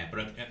flexibility there.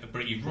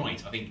 But you're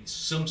right. I think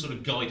some sort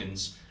of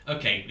guidance.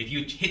 Okay, if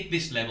you hit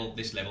this level,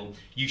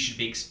 you should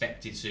be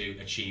expected to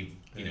achieve,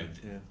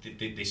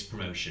 this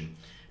promotion.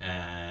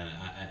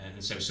 And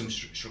so some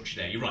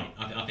structure there. You're right.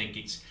 I think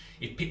it's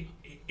if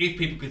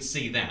people could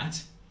see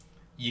that,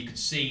 you could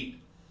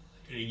see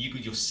you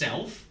could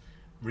yourself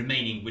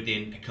remaining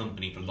within a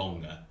company for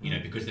longer,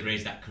 because there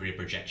is that career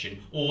projection.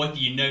 Or if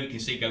you can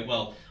see,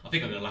 well, I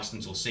think I'm going to last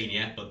until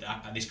senior, but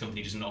this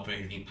company doesn't offer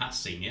anything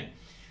past senior.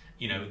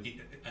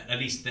 At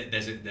least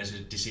there's a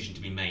decision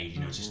to be made,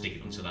 to stick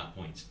it until that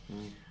point.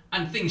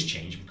 And things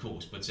change, of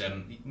course, but I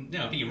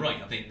think you're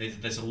right. I think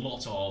there's a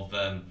lot of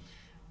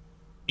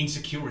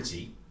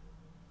insecurity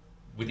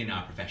within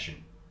our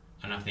profession,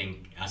 and I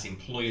think as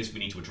employers we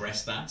need to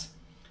address that,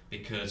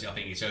 because I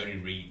think it's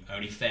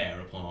only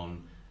fair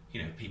upon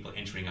people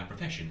entering our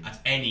profession at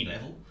any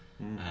level.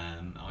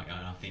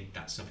 I think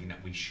that's something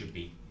that we should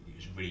be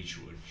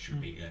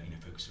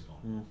focused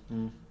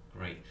upon.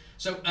 Great.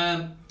 So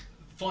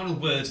final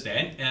words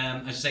then.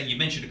 As I say, you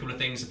mentioned a couple of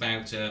things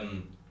about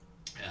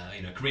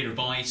career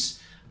advice,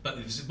 but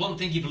there's one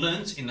thing you've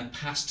learned in the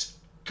past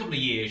couple of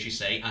years, you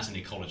say, as an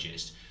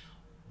ecologist.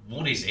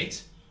 What is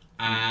it?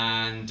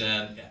 And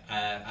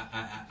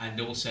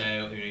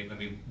also,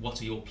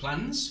 what are your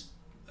plans?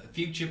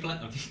 Future plan?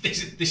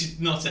 This is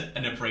not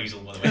an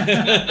appraisal, by the way.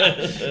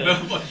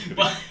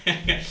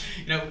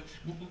 but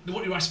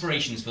what are your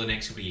aspirations for the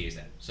next couple of years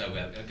then? So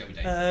go with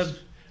Dave.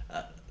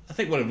 I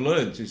think what I've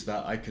learned is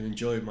that I can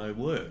enjoy my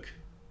work,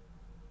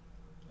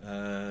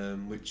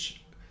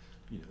 which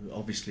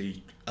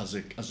obviously as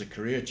a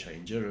career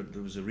changer,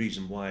 there was a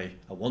reason why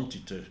I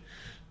wanted to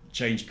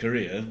change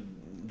career,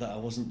 that I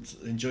wasn't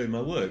enjoying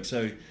my work.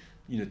 So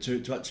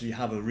to actually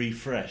have a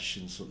refresh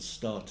and sort of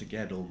start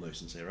again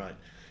almost and say, right,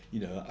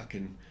 I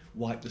can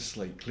wipe the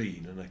slate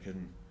clean and I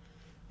can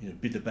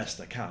be the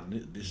best I can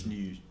at this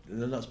new,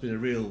 and then that's been a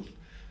real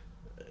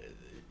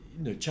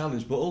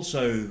challenge, but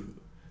also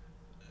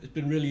it's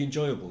been really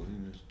enjoyable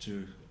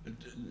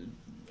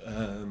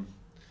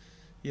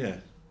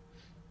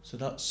so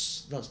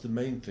that's the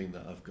main thing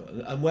that I've got.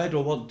 And where do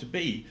I want to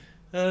be?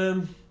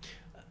 Go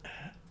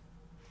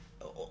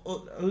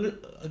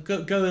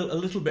a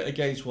little bit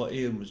against what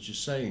Ian was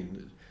just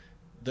saying,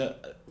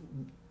 that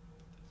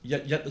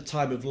yet the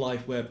time of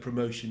life where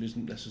promotion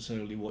isn't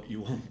necessarily what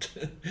you want.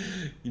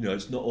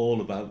 It's not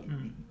all about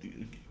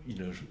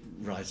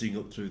rising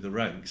up through the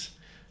ranks.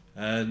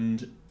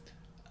 And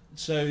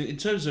so in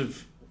terms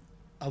of,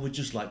 I would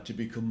just like to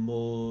become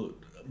more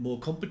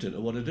competent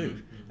at what I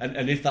do.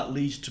 And if that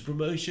leads to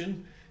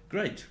promotion,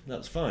 great,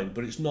 that's fine.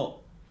 But it's not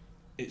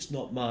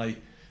my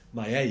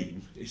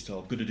aim. It's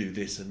I'm going to do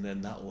this and then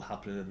that will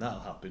happen and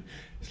that'll happen.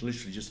 It's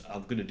literally just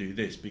I'm going to do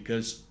this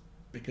because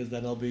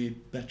then I'll be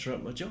better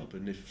at my job.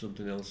 And if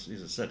something else,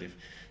 as I said,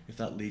 if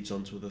that leads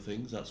on to other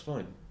things, that's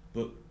fine.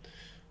 But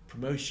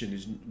promotion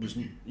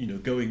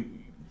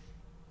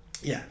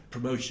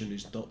promotion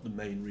is not the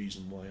main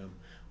reason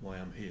why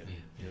I'm here.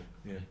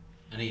 Yeah.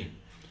 And Ian?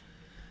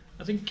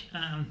 I think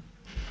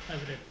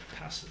over the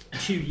past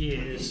 2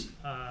 years,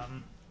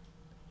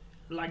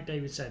 like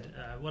David said,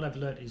 what I've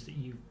learned is that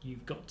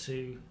you've got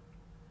to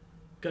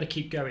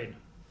keep going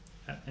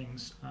at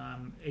things.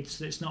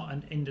 It's not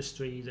an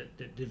industry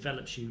that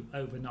develops you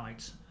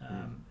overnight.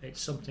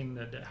 It's something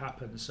that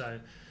happens. So,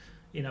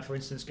 for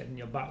instance, getting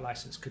your bat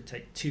license could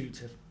take 2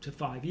 to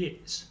 5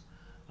 years,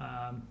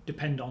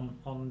 depend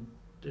on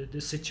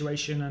the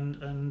situation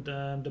and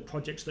the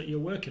projects that you're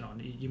working on.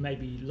 You may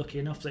be lucky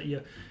enough that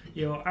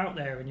you're out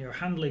there and you're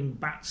handling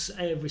bats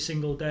every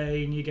single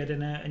day, and you get in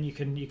there and you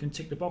can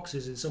tick the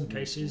boxes. In some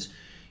cases,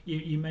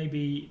 you may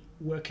be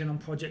working on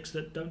projects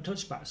that don't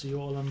touch bats, so you're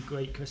all on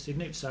great crested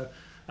newts. So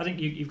I think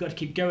you've got to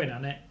keep going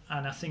on it,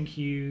 and I think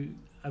you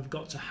have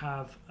got to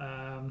have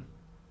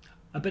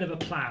a bit of a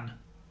plan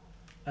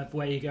of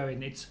where you're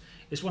going. It's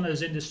one of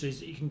those industries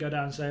that you can go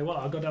down and say, well,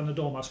 I'll go down the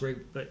dormouse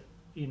route, but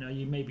you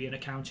may be in a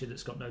county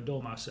that's got no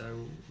dormouse, so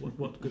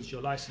what good's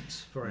your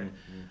license for it?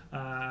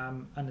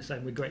 And the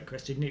same with Great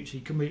Crested Newts. You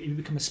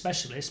become a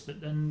specialist,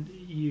 but then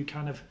you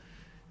kind of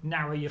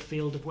narrow your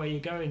field of where you're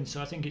going.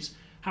 So I think it's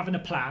having a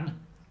plan,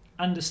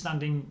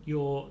 understanding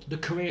the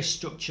career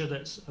structure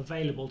that's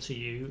available to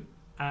you,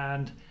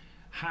 and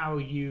how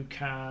you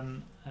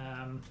can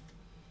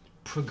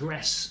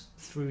progress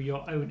through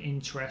your own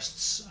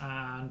interests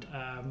and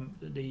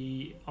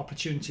the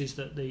opportunities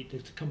that the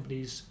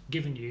company's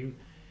given you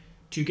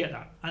to get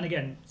that. And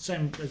again,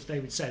 same as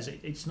David says,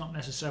 it's not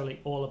necessarily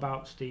all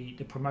about the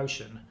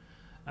promotion.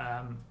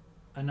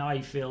 And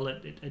I feel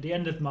that at the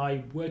end of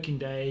my working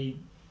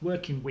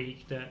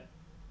week, that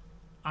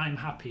I'm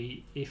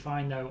happy if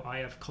I know I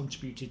have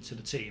contributed to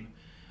the team,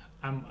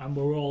 and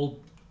we're all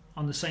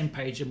on the same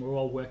page and we're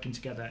all working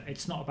together.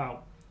 It's not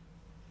about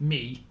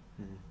me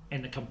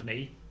in the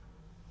company.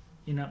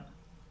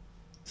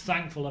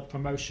 Thankful of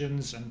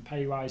promotions and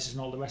pay rises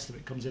and all the rest of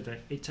it comes with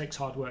it. It takes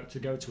hard work to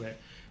go to it,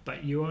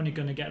 but you're only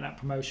going to get that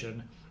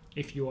promotion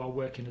if you are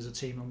working as a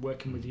team and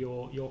working with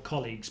your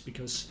colleagues,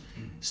 because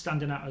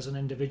standing out as an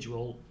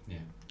individual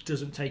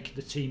doesn't take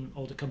the team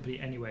or the company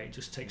anyway. It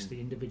just takes the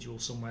individual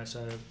somewhere.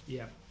 So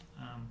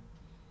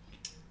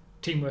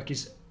teamwork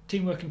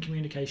and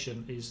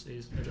communication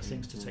are the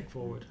things to take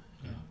forward.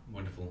 Yeah,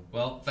 wonderful.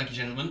 Well, thank you,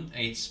 gentlemen.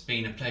 It's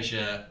been a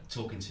pleasure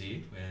talking to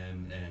you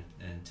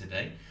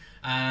today,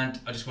 and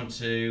I just want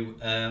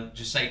to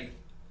just say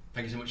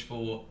thank you so much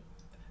for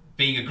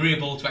being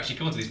agreeable to actually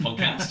come onto this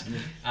podcast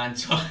and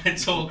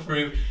talk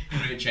through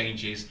career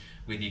changes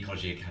with the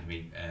Ecology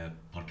Academy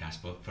podcast.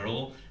 But for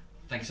all,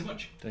 thanks so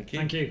much. Thank you.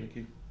 Thank you. Thank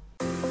you.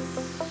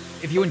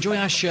 If you enjoy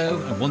our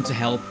show and want to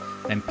help,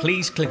 then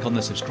please click on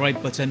the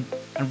subscribe button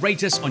and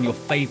rate us on your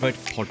favourite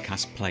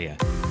podcast player,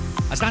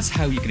 as that's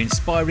how you can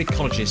inspire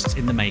ecologists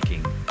in the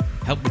making,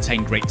 help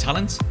retain great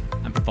talent,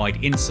 and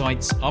provide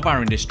insights of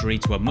our industry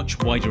to a much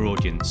wider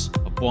audience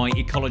of why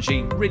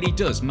ecology really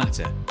does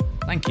matter.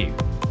 Thank you.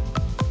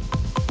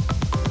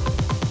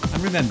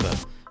 And remember,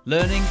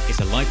 learning is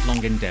a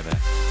lifelong endeavour,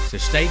 so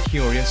stay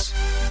curious,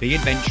 be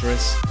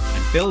adventurous,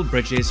 and build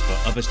bridges for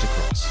others to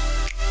cross.